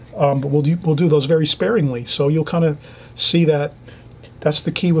 but we'll do those very sparingly. So you'll kind of see that that's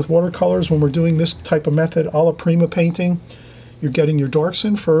the key with watercolors when we're doing this type of method, alla prima painting. You're getting your darks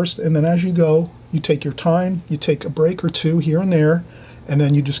in first, and then as you go, you take your time, you take a break or two here and there, and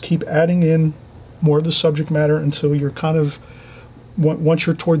then you just keep adding in more of the subject matter until you're kind of, once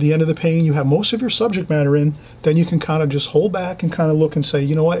you're toward the end of the painting, you have most of your subject matter in, then you can kind of just hold back and kind of look and say,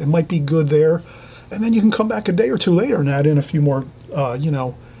 you know what, it might be good there. And then you can come back a day or two later and add in a few more, you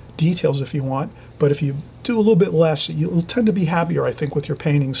know, details if you want. But if you do a little bit less, you'll tend to be happier, I think, with your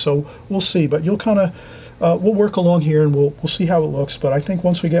paintings. So we'll see. But you'll kind of, we'll work along here and we'll see how it looks. But I think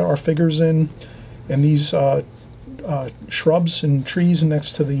once we get our figures in and these shrubs and trees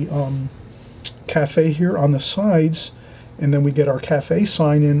next to the cafe here on the sides, and then we get our cafe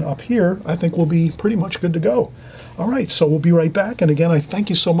sign in up here, I think we'll be pretty much good to go. All right, so we'll be right back. And again, I thank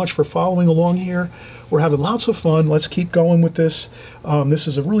you so much for following along here. We're having lots of fun. Let's keep going with this. This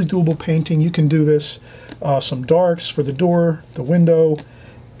is a really doable painting. You can do this, some darks for the door, the window,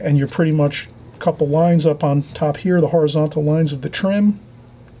 and you're pretty much a couple lines up on top here, the horizontal lines of the trim.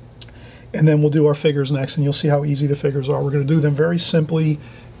 And then we'll do our figures next, and you'll see how easy the figures are. We're going to do them very simply,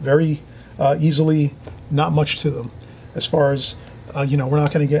 very easily, not much to them. As far as, you know, we're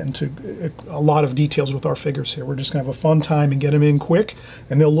not going to get into a lot of details with our figures here. We're just going to have a fun time and get them in quick,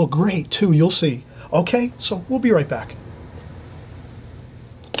 and they'll look great too, you'll see. Okay, so we'll be right back.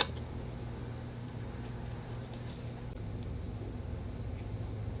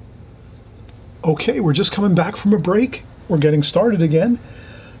 Okay, we're just coming back from a break. We're getting started again.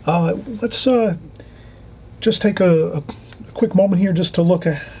 Let's just take a quick moment here just to look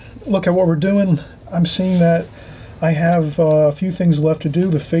at what we're doing. I'm seeing that I have a few things left to do.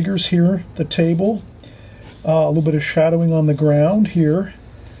 The figures here, the table, a little bit of shadowing on the ground here.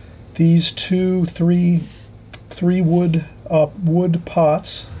 These three wood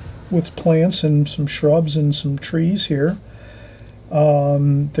pots with plants and some shrubs and some trees here.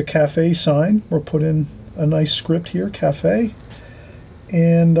 The cafe sign, we'll put in a nice script here, cafe,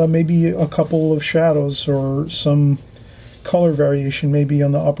 and maybe a couple of shadows or some color variation maybe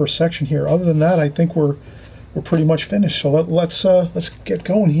on the upper section here. Other than that, I think we're pretty much finished. So let's get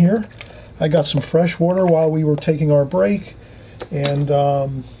going here. I got some fresh water while we were taking our break, and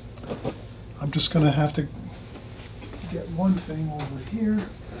I'm just gonna have to get one thing over here.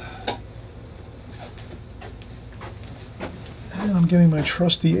 And I'm getting my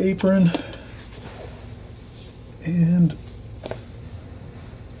trusty apron, and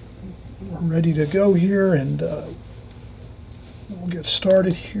we're ready to go here, and we'll get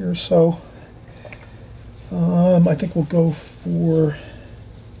started here. So I think we'll go for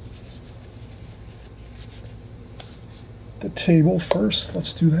the table first.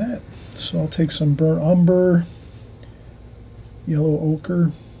 Let's do that. So I'll take some burnt umber, yellow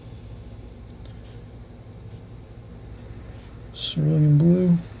ochre, cerulean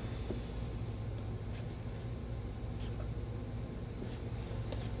blue,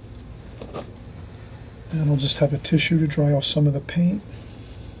 and I'll just have a tissue to dry off some of the paint.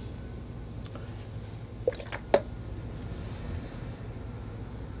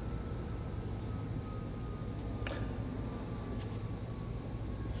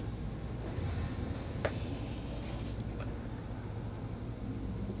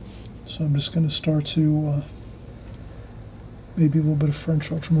 So I'm just going to start to maybe a little bit of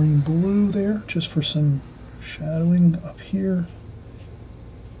French ultramarine blue there, just for some shadowing up here.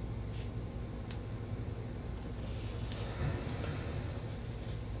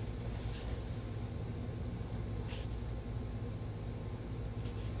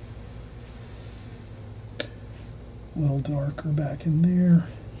 A little darker back in there.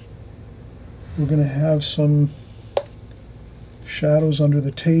 We're going to have some shadows under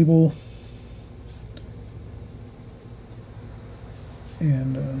the table,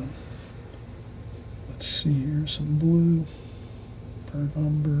 and let's see here, some blue, burnt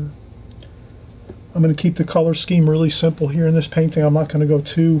umber. I'm going to keep the color scheme really simple here in this painting. I'm not going to go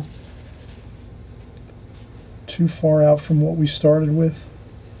too far out from what we started with.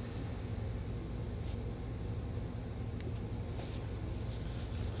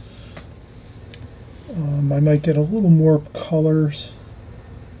 I might get a little more colors.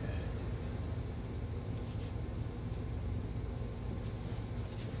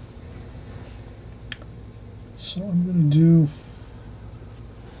 So I'm going to do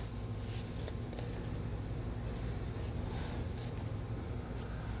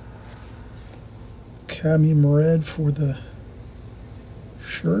cadmium red for the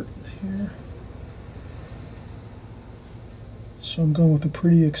shirt here. So I'm going with a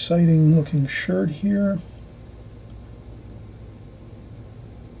pretty exciting looking shirt here.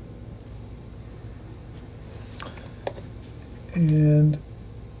 And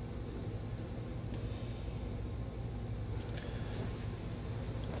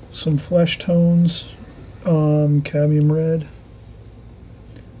some flesh tones, cadmium red,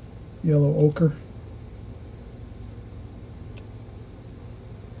 yellow ochre,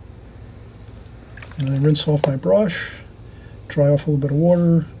 and I rinse off my brush, dry off a little bit of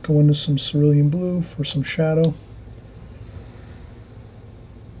water, go into some cerulean blue for some shadow.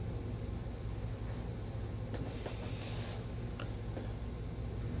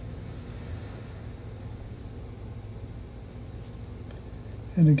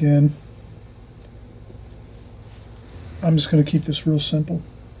 And again, I'm just going to keep this real simple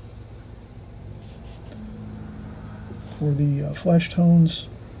for the flesh tones.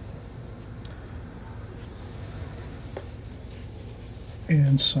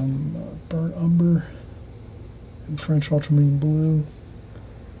 And some burnt umber and French ultramarine blue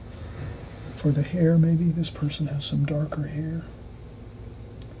for the hair. Maybe this person has some darker hair.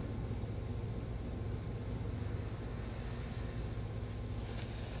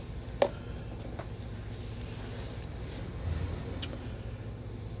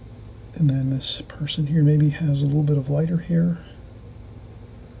 And then this person here maybe has a little bit of lighter hair.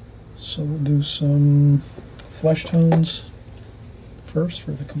 So we'll do some flesh tones first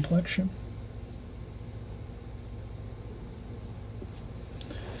for the complexion.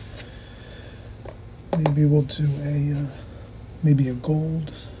 Maybe we'll do maybe a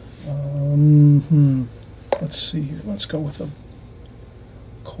gold. Let's see here. Let's go with a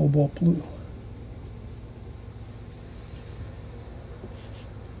cobalt blue.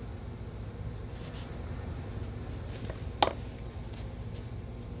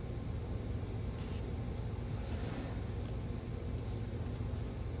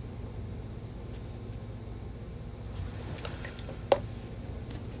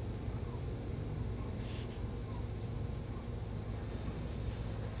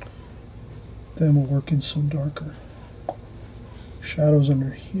 Then we'll work in some darker shadows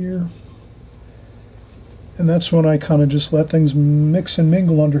under here. And that's when I kind of just let things mix and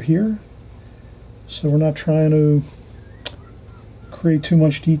mingle under here. So we're not trying to create too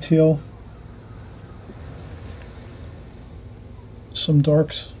much detail. Some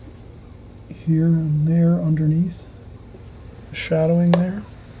darks here and there underneath the shadowing there.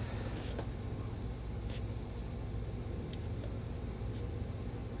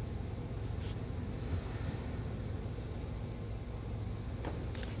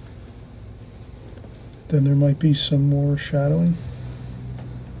 Then there might be some more shadowing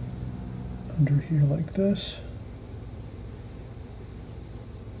under here like this.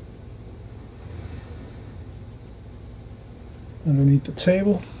 Underneath the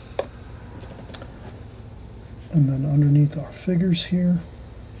table. And then underneath our figures here.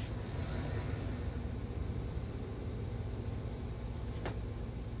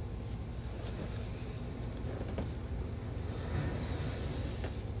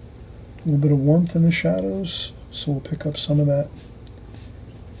 A little bit of warmth in the shadows, so we'll pick up some of that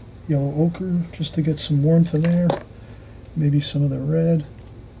yellow ochre just to get some warmth in there. Maybe some of the red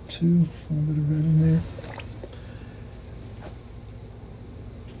too, a little bit of red in there.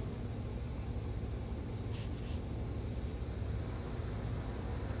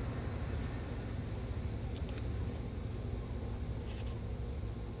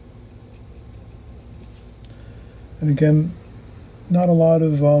 And again, not a lot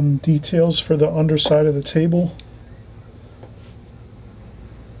of details for the underside of the table.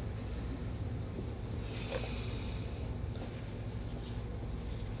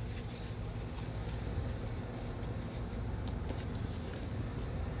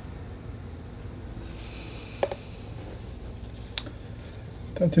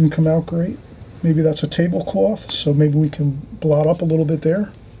 That didn't come out great. Maybe that's a tablecloth, so maybe we can blot up a little bit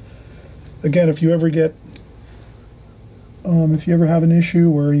there. Again, if you ever get if you ever have an issue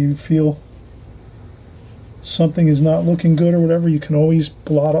where you feel something is not looking good or whatever, you can always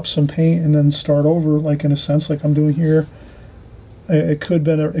blot up some paint and then start over, like in a sense, like I'm doing here. It could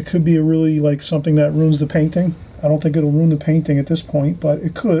be a really like something that ruins the painting. I don't think it'll ruin the painting at this point, but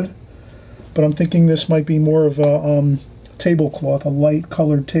it could. But I'm thinking this might be more of a tablecloth, a light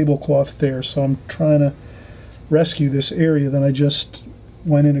colored tablecloth there. So I'm trying to rescue this area. Then I just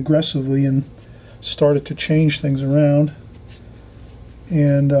went in aggressively and started to change things around.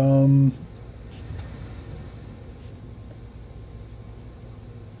 And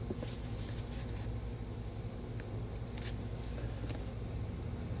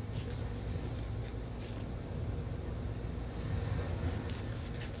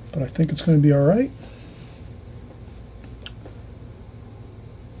but I think it's going to be all right.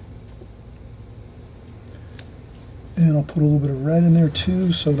 And I'll put a little bit of red in there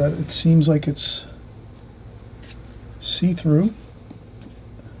too, so that it seems like it's see-through.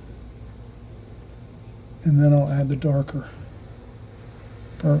 And then I'll add the darker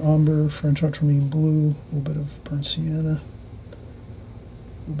burnt umber, French ultramarine blue, a little bit of burnt sienna, a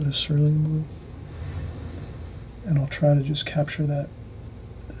little bit of cerulean blue. And I'll try to just capture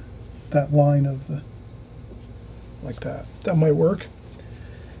that line of the, like that. That might work.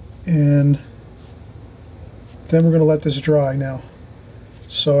 And then we're going to let this dry now.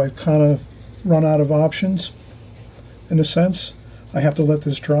 So I've kind of run out of options in a sense. I have to let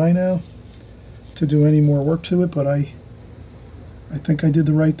this dry now to do any more work to it, but I think I did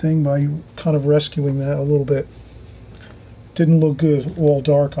the right thing by kind of rescuing that a little bit. Didn't look good, all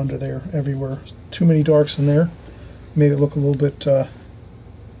dark under there everywhere. Too many darks in there. Made it look a little bit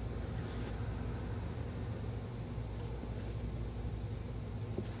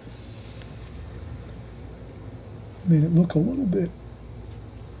made it look a little bit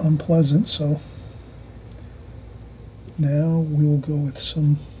unpleasant, so now we will go with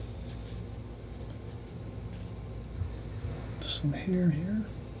some hair here.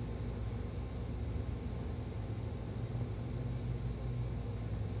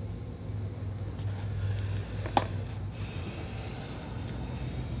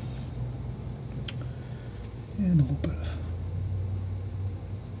 And a little bit of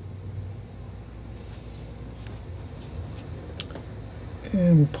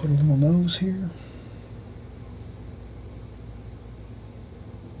and we'll put a little nose here.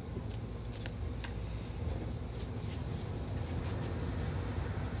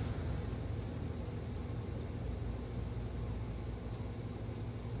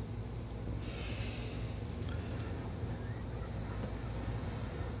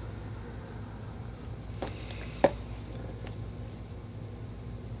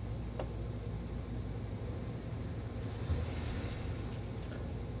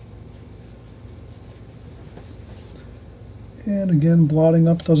 And again, blotting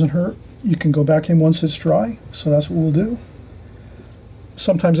up doesn't hurt. You can go back in once it's dry, so that's what we'll do.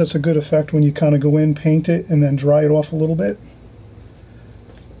 Sometimes that's a good effect when you kind of go in, paint it, and then dry it off a little bit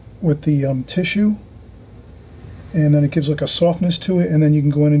with the tissue. And then it gives like a softness to it, and then you can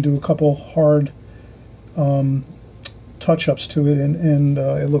go in and do a couple hard touch-ups to it, and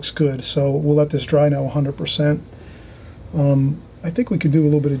it looks good. So we'll let this dry now 100%. I think we could do a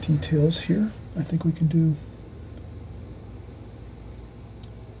little bit of details here. I think we can do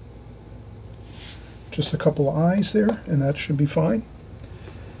just a couple of eyes there, and that should be fine.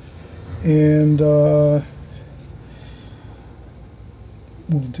 And we'll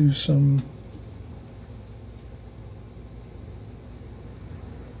do some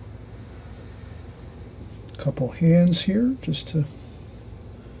couple hands here, just to,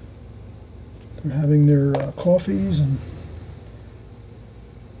 they're having their coffees and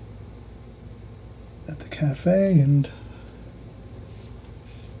at the cafe, and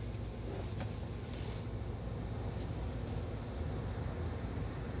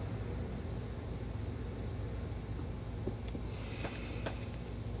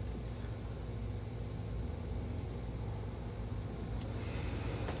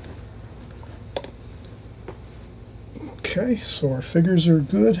okay, so our figures are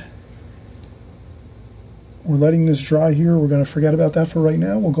good. We're letting this dry here. We're going to forget about that for right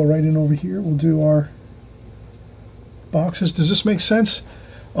now. We'll go right in over here. We'll do our boxes. Does this make sense?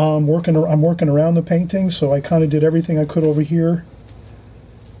 I'm working around the painting, so I kind of did everything I could over here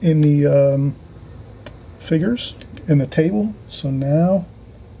in the figures in the table. So now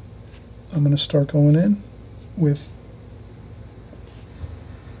I'm going to start going in with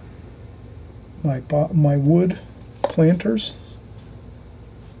my wood planters.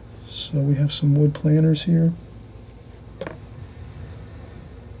 So we have some wood planters here.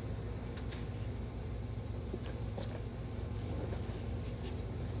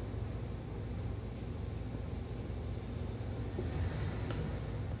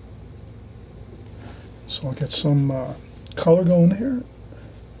 So I'll get some color going there.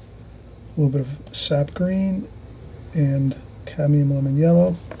 A little bit of sap green and cadmium lemon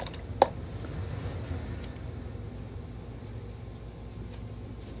yellow.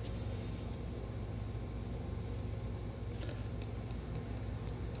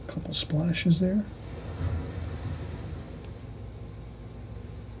 Couple splashes there.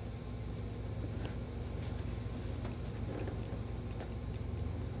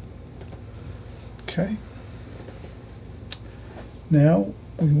 Okay. Now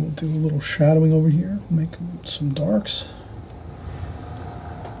we will do a little shadowing over here, make some darks.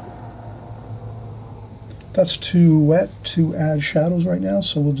 That's too wet to add shadows right now,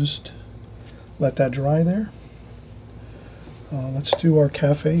 so we'll just let that dry there. Let's do our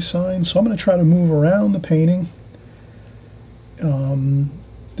cafe sign. So I'm going to try to move around the painting. Can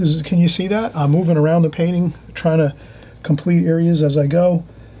you see that? I'm moving around the painting, trying to complete areas as I go.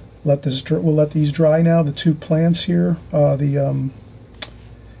 We'll let these dry now. The two plants here, the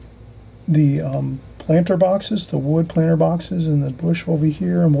planter boxes, the wood planter boxes, and the bush over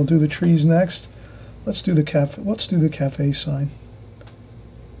here, and we'll do the trees next. Let's do the cafe sign.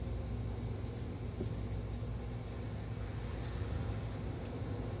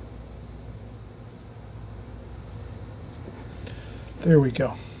 There we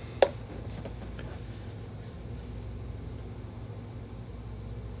go.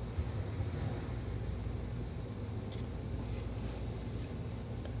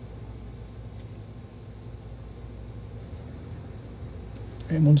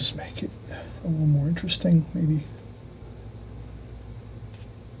 And we'll just make it a little more interesting, maybe.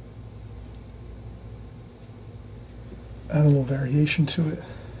 Add a little variation to it.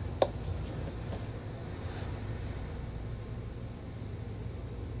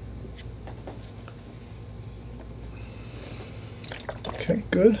 Okay,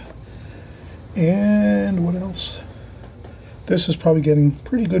 good. And what else? This is probably getting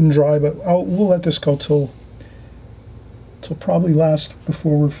pretty good and dry, but we'll let this go till probably last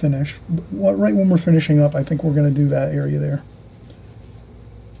before we're finished. Right when we're finishing up, I think we're going to do that area there.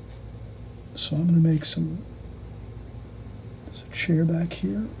 So I'm going to make there's a chair back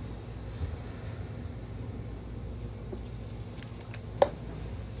here.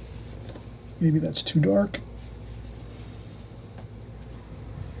 Maybe that's too dark.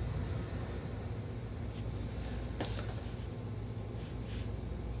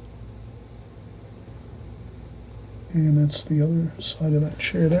 And that's the other side of that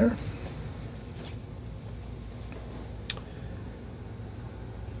chair there.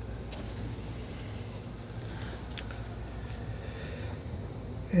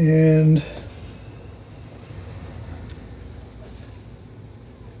 And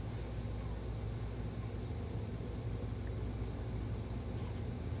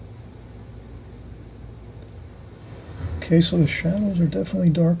okay, so the shadows are definitely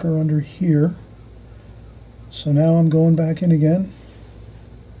darker under here. So now I'm going back in again,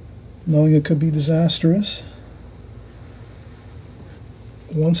 knowing it could be disastrous.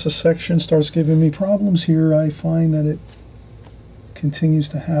 Once a section starts giving me problems here, I find that it continues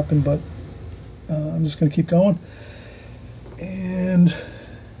to happen, but I'm just going to keep going. And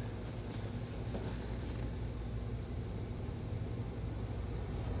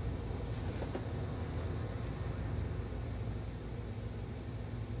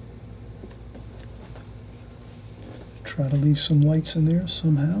Try to leave some lights in there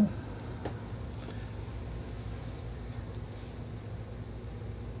somehow.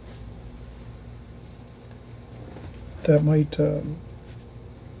 That might I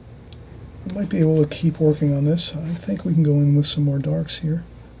might be able to keep working on this. I think we can go in with some more darks here.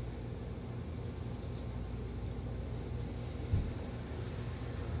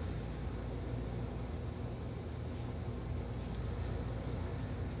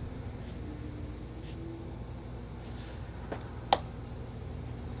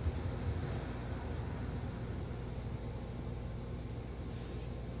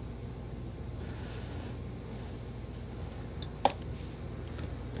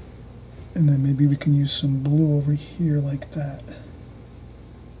 And then maybe we can use some blue over here like that.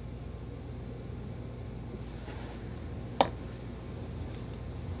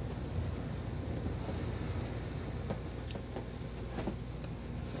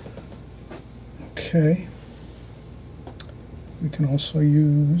 Okay. We can also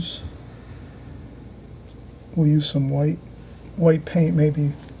use, we'll use some white paint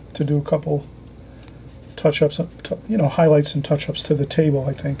maybe to do a couple touch-ups, you know, highlights and touch-ups to the table,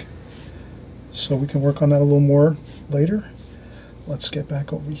 I think. So we can work on that a little more later. Let's get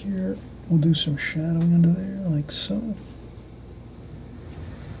back over here. We'll do some shadowing under there, like so.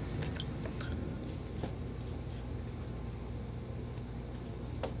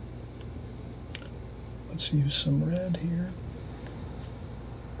 Let's use some red here.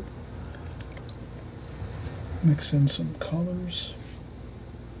 Mix in some colors.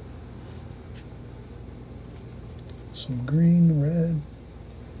 Some green, red.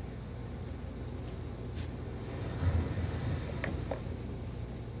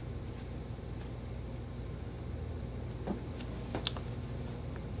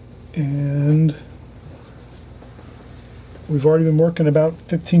 And we've already been working about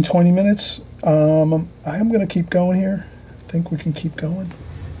 15-20 minutes. I am going to keep going here. I think we can keep going.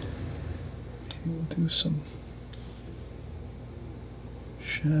 Maybe we'll do some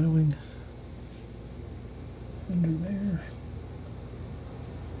shadowing under there.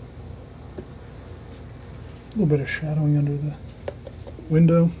 A little bit of shadowing under the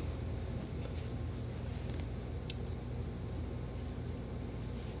window.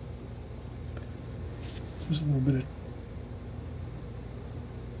 There's a little bit of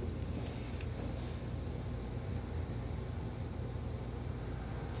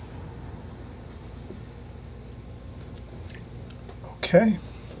okay.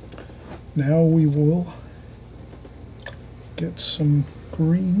 Now we will get some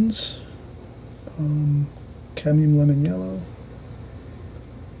greens, cadmium lemon yellow,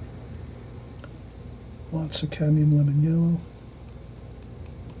 lots of cadmium lemon yellow.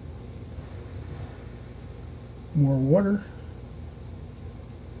 More water.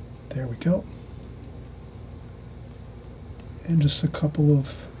 There we go. And just a couple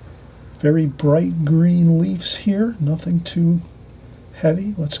of very bright green leaves here. Nothing too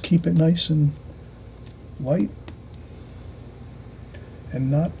heavy. Let's keep it nice and light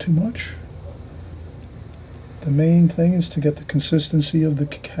and not too much. The main thing is to get the consistency of the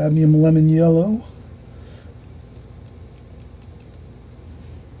cadmium lemon yellow.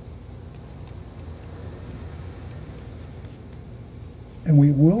 And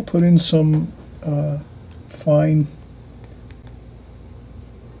we will put in some fine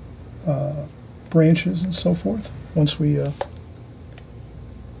branches and so forth once we and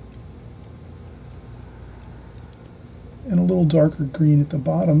a little darker green at the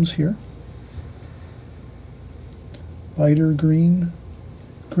bottoms here. Lighter green,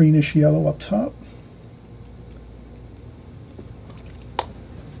 greenish yellow up top.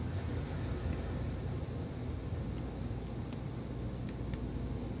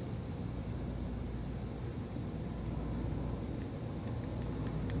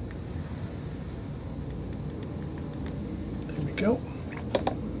 Go.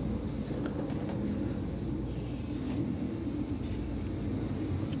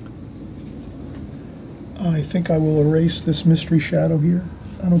 I think I will erase this mystery shadow here.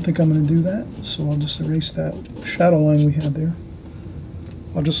 I don't think I'm going to do that, so I'll just erase that shadow line we had there.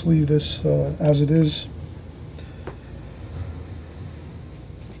 I'll just leave this as it is.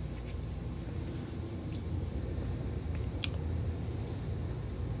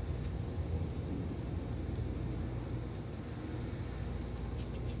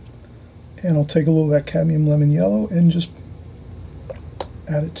 And I'll take a little of that cadmium lemon yellow and just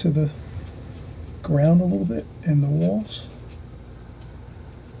add it to the ground a little bit and the walls.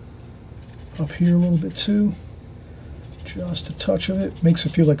 Up here a little bit too. Just a touch of it. Makes it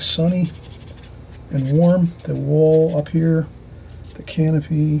feel like sunny and warm. The wall up here, the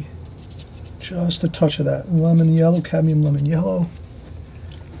canopy, just a touch of that lemon yellow, cadmium lemon yellow.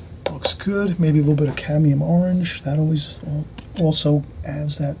 Looks good. Maybe a little bit of cadmium orange. That always also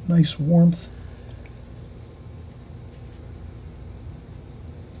adds that nice warmth.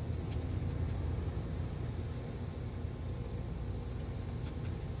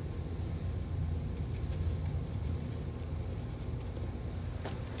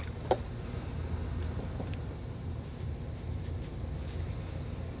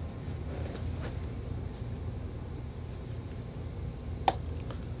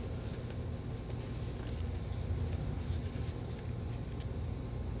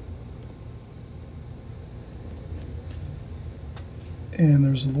 And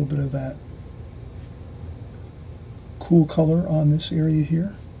there's a little bit of that cool color on this area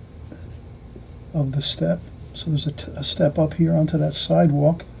here of the step. So there's a step up here onto that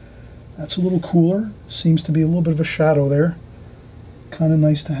sidewalk. That's a little cooler. Seems to be a little bit of a shadow there. Kind of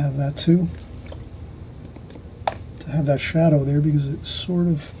nice to have that too. To have that shadow there, because it's sort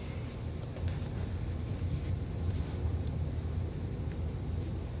of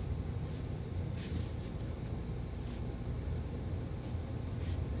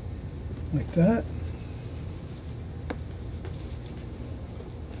like that.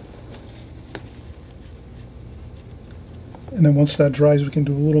 And then once that dries, we can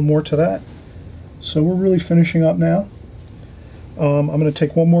do a little more to that. So we're really finishing up now. I'm going to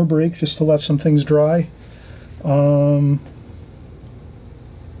take one more break just to let some things dry. And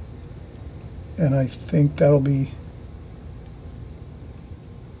I think that'll be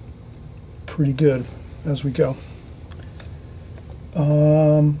pretty good as we go.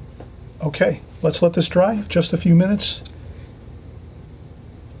 Okay, let's let this dry just a few minutes.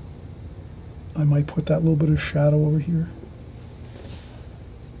 I might put that little bit of shadow over here.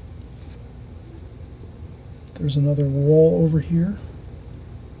 There's another wall over here.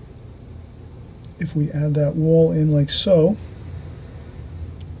 If we add that wall in like so,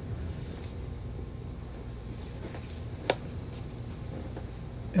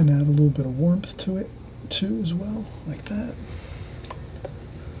 and add a little bit of warmth to it too as well, like that.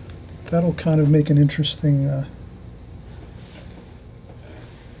 That'll kind of make an interesting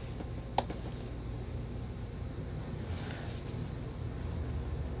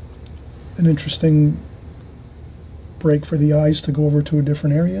break for the eyes to go over to a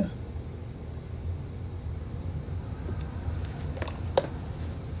different area.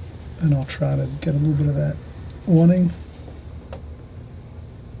 And I'll try to get a little bit of that awning.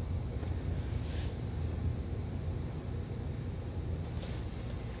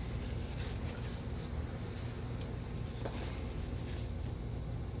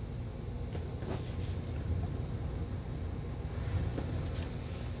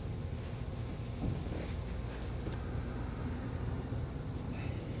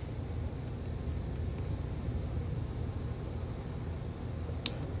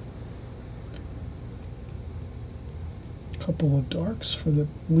 Couple of darks for the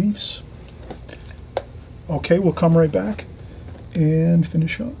leaves. Okay, we'll come right back and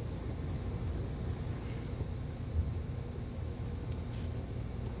finish up.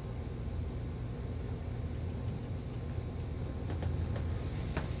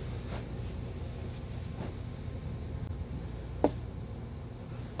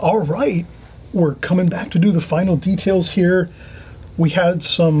 All right, we're coming back to do the final details here. We had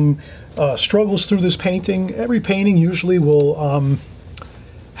some struggles through this painting. Every painting usually will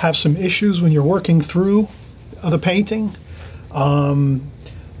have some issues when you're working through the painting.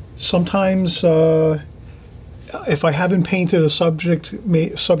 Sometimes if I haven't painted a subject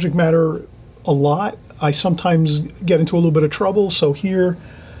matter a lot, I sometimes get into a little bit of trouble. So here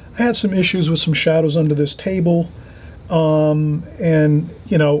I had some issues with some shadows under this table. And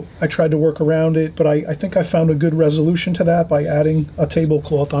you know, I tried to work around it, but I think I found a good resolution to that by adding a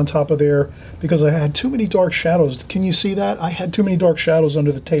tablecloth on top of there, because I had too many dark shadows. Can you see that? I had too many dark shadows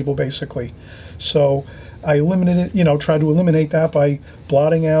under the table, basically. So I eliminated, you know, tried to eliminate that by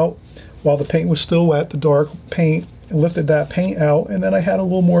blotting out while the paint was still wet, the dark paint, and lifted that paint out, and then I had a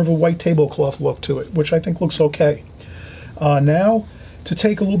little more of a white tablecloth look to it, which I think looks okay. Now, to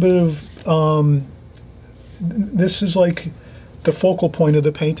take a little bit of this is like the focal point of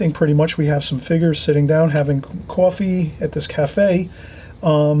the painting. Pretty much we have some figures sitting down having coffee at this cafe.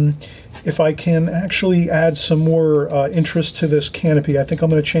 If I can actually add some more interest to this canopy, I think I'm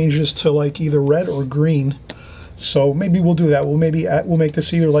going to change this to like either red or green. So maybe we'll do that. We'll make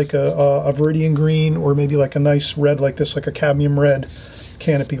this either like a viridian green, or maybe like a nice red like this, like a cadmium red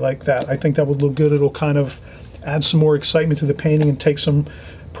canopy like that. I think that would look good. It'll kind of add some more excitement to the painting and take some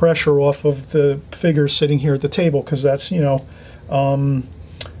pressure off of the figures sitting here at the table, because that's, you know,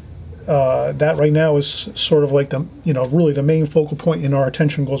 that right now is sort of like the, really the main focal point, and our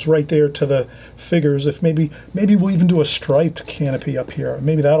attention goes right there to the figures. If maybe we'll even do a striped canopy up here.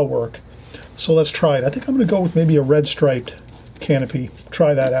 Maybe that'll work. So let's try it. I think I'm going to go with maybe a red striped canopy.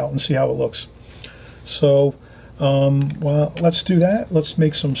 Try that out and see how it looks. So, well, let's do that. Let's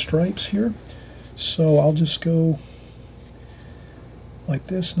make some stripes here. So I'll just go like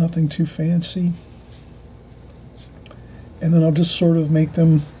this, nothing too fancy. And then I'll just sort of make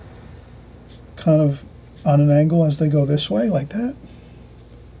them kind of on an angle as they go this way, like that.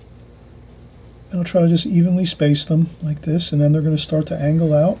 And I'll try to just evenly space them like this, and then they're going to start to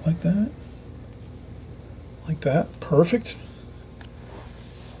angle out like that. Like that. Perfect.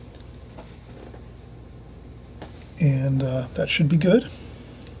 And that should be good.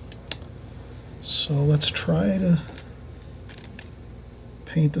 So let's try to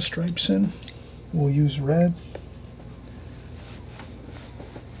paint the stripes in. We'll use red.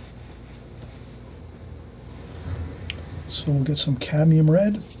 So we'll get some cadmium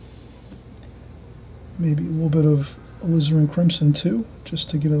red, maybe a little bit of alizarin crimson too, just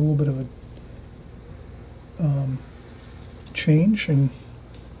to give it a little bit of a change, and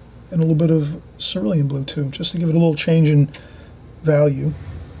a little bit of cerulean blue too, just to give it a little change in value.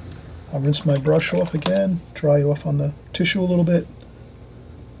 I'll rinse my brush off again, dry off on the tissue a little bit,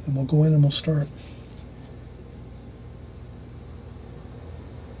 and we'll go in and we'll start.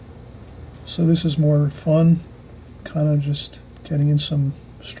 So this is more fun, kind of just getting in some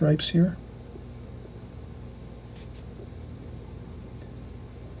stripes here.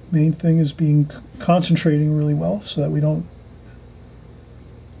 Main thing is concentrating really well so that we don't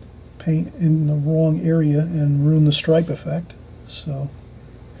paint in the wrong area and ruin the stripe effect. So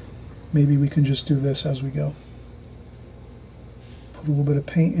maybe we can just do this as we go. Put a little bit of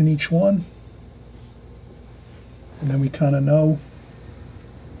paint in each one, and then we kind of know.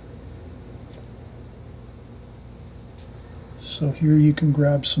 So here you can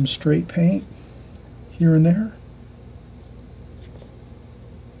grab some straight paint here and there.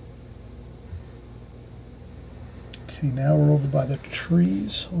 Okay, now we're over by the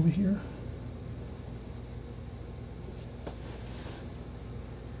trees over here.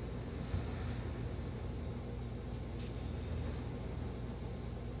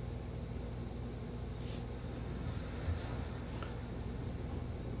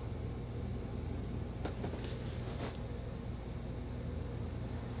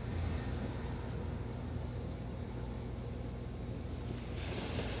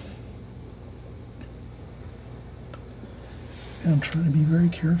 And I'm trying to be very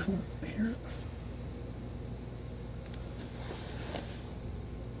careful here.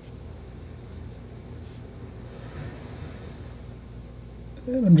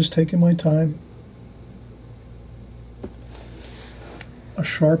 And I'm just taking my time. A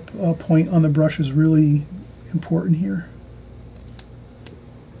sharp point on the brush is really important here.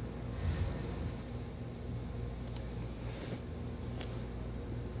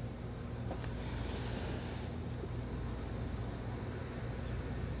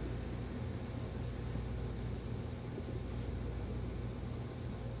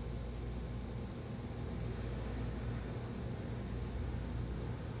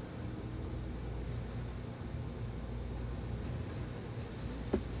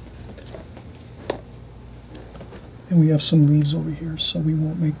 And we have some leaves over here, so we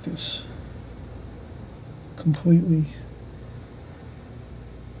won't make this completely.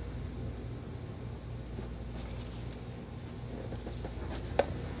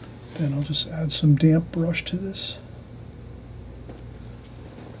 Then I'll just add some damp brush to this.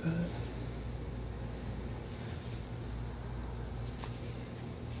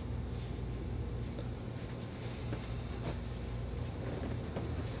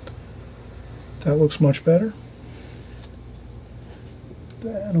 That looks much better.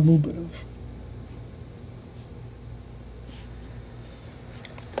 Add a little bit of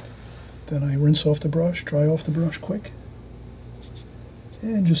then I rinse off the brush, dry off the brush quick,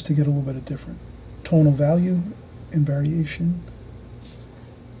 and just to get a little bit of different tonal value and variation.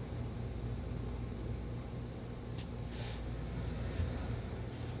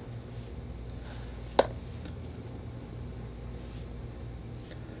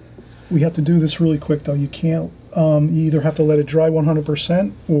 We have to do this really quick though. You can't, you either have to let it dry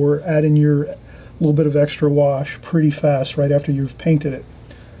 100% or add in your little bit of extra wash pretty fast right after you've painted it.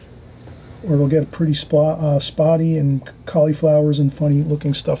 Or it'll get pretty spotty and cauliflowers and funny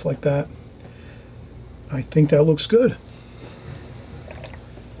looking stuff like that. I think that looks good.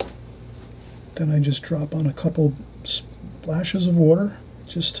 Then I just drop on a couple splashes of water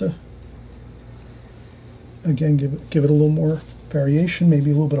just to, again, give it a little more variation, maybe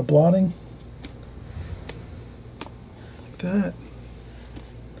a little bit of blotting, like that.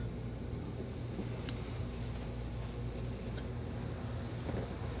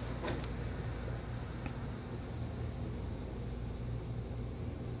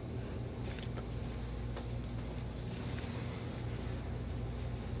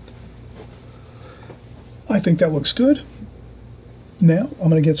 I think that looks good. Now I'm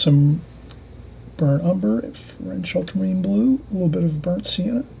going to get some burnt umber, French ultramarine blue, a little bit of burnt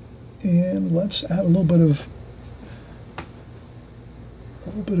sienna, and let's add a little bit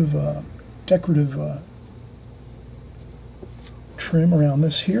of decorative trim around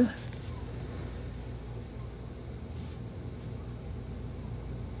this here.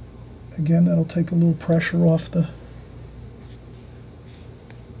 Again, that'll take a little pressure off the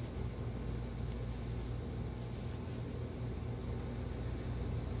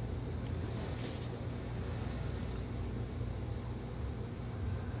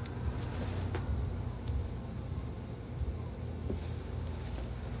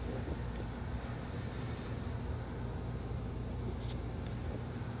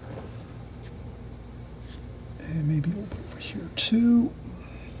and maybe a little bit over here too.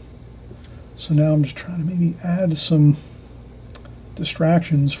 So now I'm just trying to maybe add some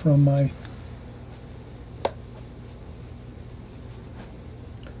distractions from my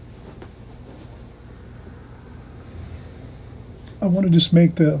I want to just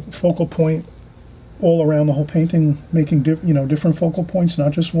make the focal point all around the whole painting, making different focal points,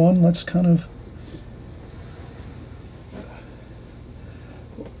 not just one. Let's kind of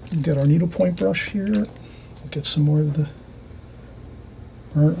get our needlepoint brush here. Get some more of the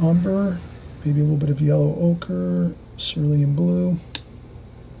burnt umber, maybe a little bit of yellow ochre, cerulean blue,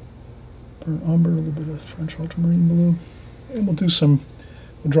 burnt umber, a little bit of French ultramarine blue, and we'll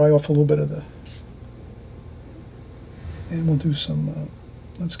dry off a little bit of the, and we'll do some,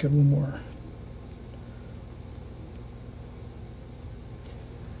 let's get a little more.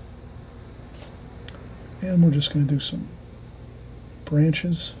 And we're just going to do some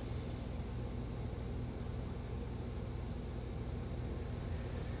branches.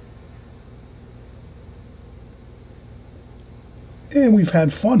 And we've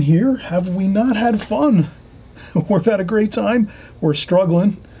had fun here. Have we not had fun? We've had a great time. We're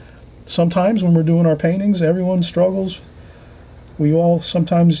struggling. Sometimes when we're doing our paintings, everyone struggles.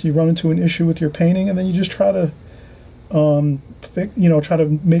 Sometimes you run into an issue with your painting, and then you just try to, try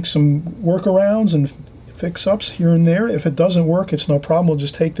to make some workarounds and fix-ups here and there. If it doesn't work, it's no problem. We'll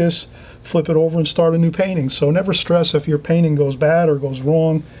just take this, flip it over, and start a new painting. So never stress if your painting goes bad or goes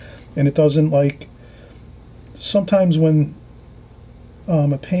wrong, and it doesn't sometimes when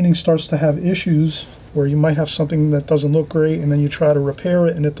a painting starts to have issues where you might have something that doesn't look great and then you try to repair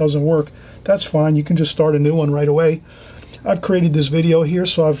it and it doesn't work, that's fine. You can just start a new one right away. I've created this video here,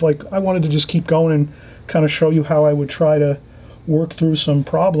 so I wanted to just keep going and kind of show you how I would try to work through some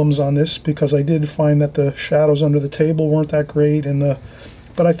problems on this, because I did find that the shadows under the table weren't that great,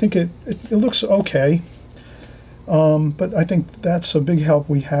 but I think it looks okay. But I think that's a big help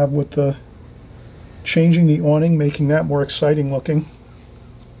we have with the changing the awning, making that more exciting looking.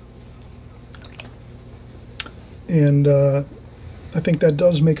 And I think that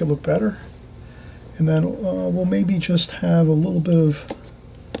does make it look better. And then we'll maybe just have a little bit of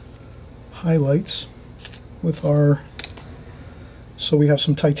highlights with our, so we have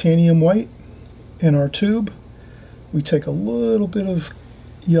some titanium white in our tube. We take a little bit of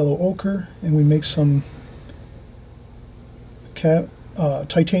yellow ochre and we make some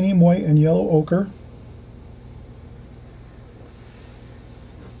titanium white and yellow ochre.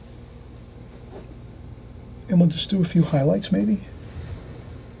 And we'll just do a few highlights maybe.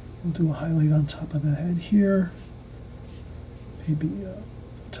 We'll do a highlight on top of the head here. Maybe on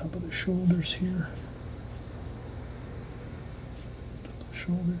top of the shoulders here. The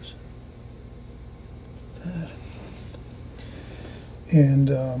shoulders. That.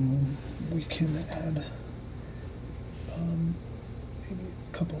 And we can add maybe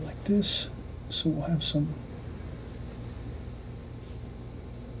a couple like this. So we'll have some.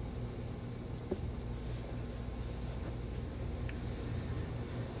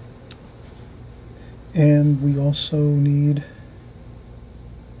 And we also need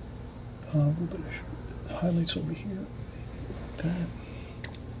a little bit of highlights over here. Like that.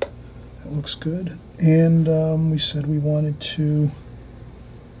 That looks good. And we said we wanted to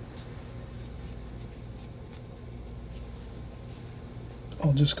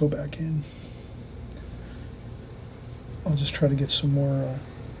I'll just go back in. I'll just try to get some more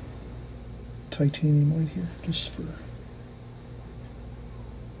titanium white here, just for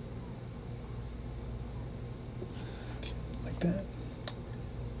that.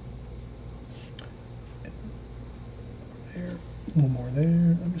 There, a little more there.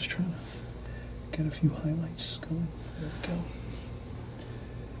 I'm just trying to get a few highlights going. There we go.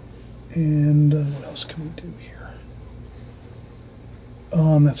 And what else can we do here?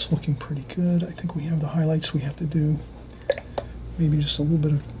 That's looking pretty good. I think we have the highlights we have to do. Maybe just a little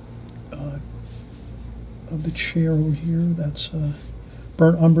bit of the chair over here. That's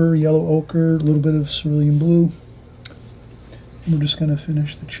burnt umber, yellow ochre, a little bit of cerulean blue. And we're just going to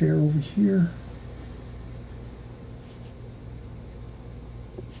finish the chair over here.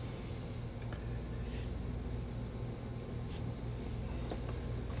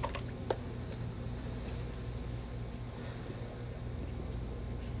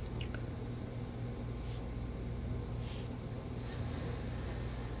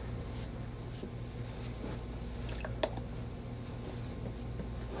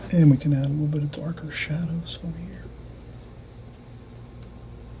 And we can add a little bit of darker shadows over here.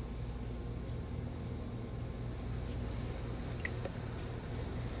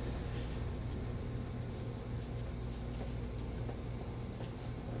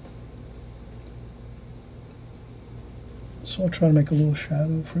 So I'll try to make a little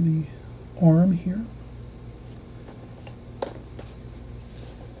shadow for the arm here.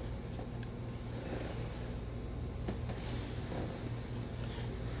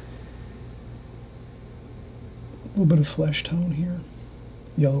 A little bit of flesh tone here,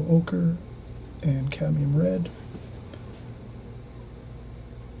 yellow ochre and cadmium red.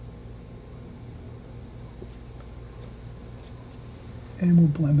 And we'll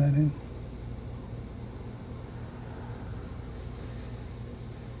blend that in.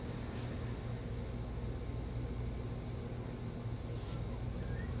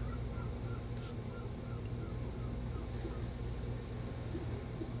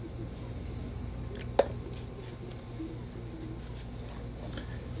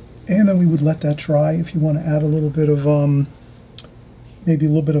 And then we would let that dry. If you want to add a little bit of, maybe a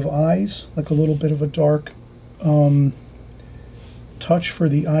little bit of eyes, like a little bit of a dark touch for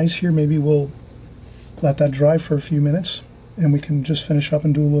the eyes here, maybe we'll let that dry for a few minutes and we can just finish up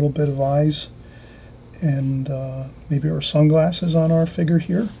and do a little bit of eyes and maybe our sunglasses on our figure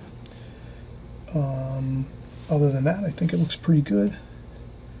here. Other than that, I think it looks pretty good.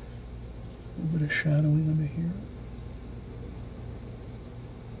 A little bit of shadowing under here.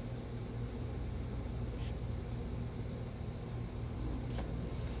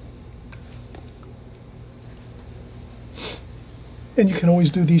 And you can always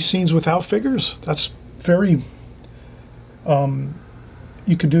do these scenes without figures. That's very,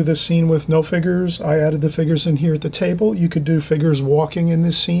 you could do this scene with no figures. I added the figures in here at the table. You could do figures walking in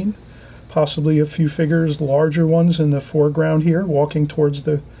this scene, possibly a few figures, larger ones in the foreground here, walking towards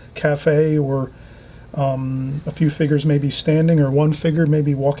the cafe, or a few figures maybe standing, or one figure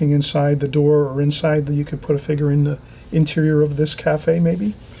maybe walking inside the door, or inside you could put a figure in the interior of this cafe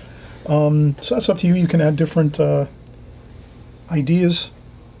maybe. So that's up to you. You can add different ideas.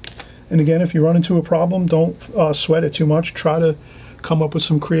 And again, if you run into a problem, don't sweat it too much. Try to come up with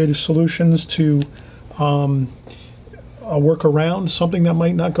some creative solutions to work around something that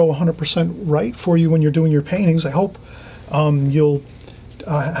might not go 100% right for you when you're doing your paintings. I hope you'll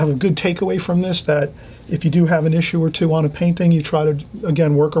have a good takeaway from this, that if you do have an issue or two on a painting, you try to,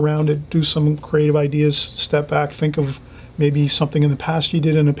 again, work around it, do some creative ideas, step back, think of maybe something in the past you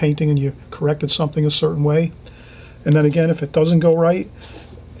did in a painting and you corrected something a certain way. And then again, if it doesn't go right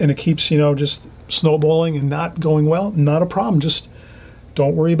and it keeps, you know, just snowballing and not going well, not a problem. Just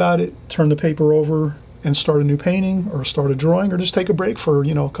don't worry about it. Turn the paper over and start a new painting or start a drawing, or just take a break for,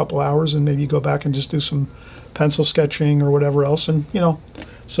 you know, a couple hours and maybe go back and just do some pencil sketching or whatever else. And, you know,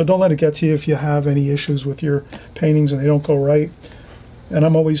 so don't let it get to you if you have any issues with your paintings and they don't go right. And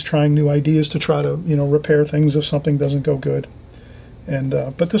I'm always trying new ideas to try to, you know, repair things if something doesn't go good. And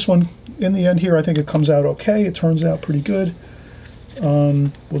but this one, in the end here, I think it comes out okay. It turns out pretty good.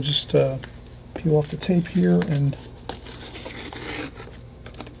 We'll just peel off the tape here, and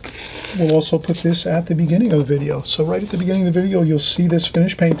we'll also put this at the beginning of the video. So right at the beginning of the video, you'll see this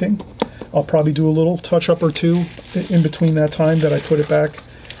finished painting. I'll probably do a little touch-up or two in between that time that I put it back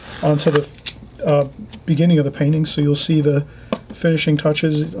onto the beginning of the painting, so you'll see the finishing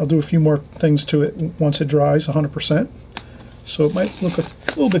touches. I'll do a few more things to it once it dries 100%. So it might look a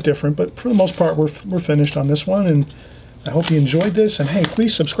little bit different, but for the most part, we're finished on this one. And I hope you enjoyed this. And hey,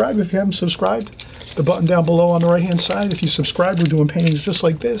 please subscribe if you haven't subscribed. The button down below on the right-hand side. If you subscribe, we're doing paintings just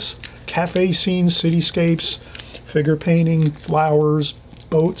like this. Cafe scenes, cityscapes, figure painting, flowers,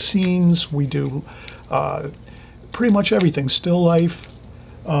 boat scenes. We do pretty much everything, still life.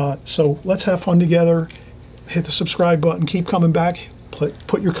 So let's have fun together. hit the subscribe button. Keep coming back.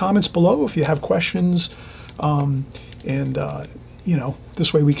 Put your comments below if you have questions. You know,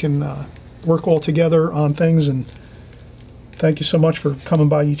 this way we can work all together on things. And thank you so much for coming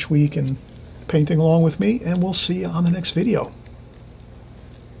by each week and painting along with me. And we'll see you on the next video.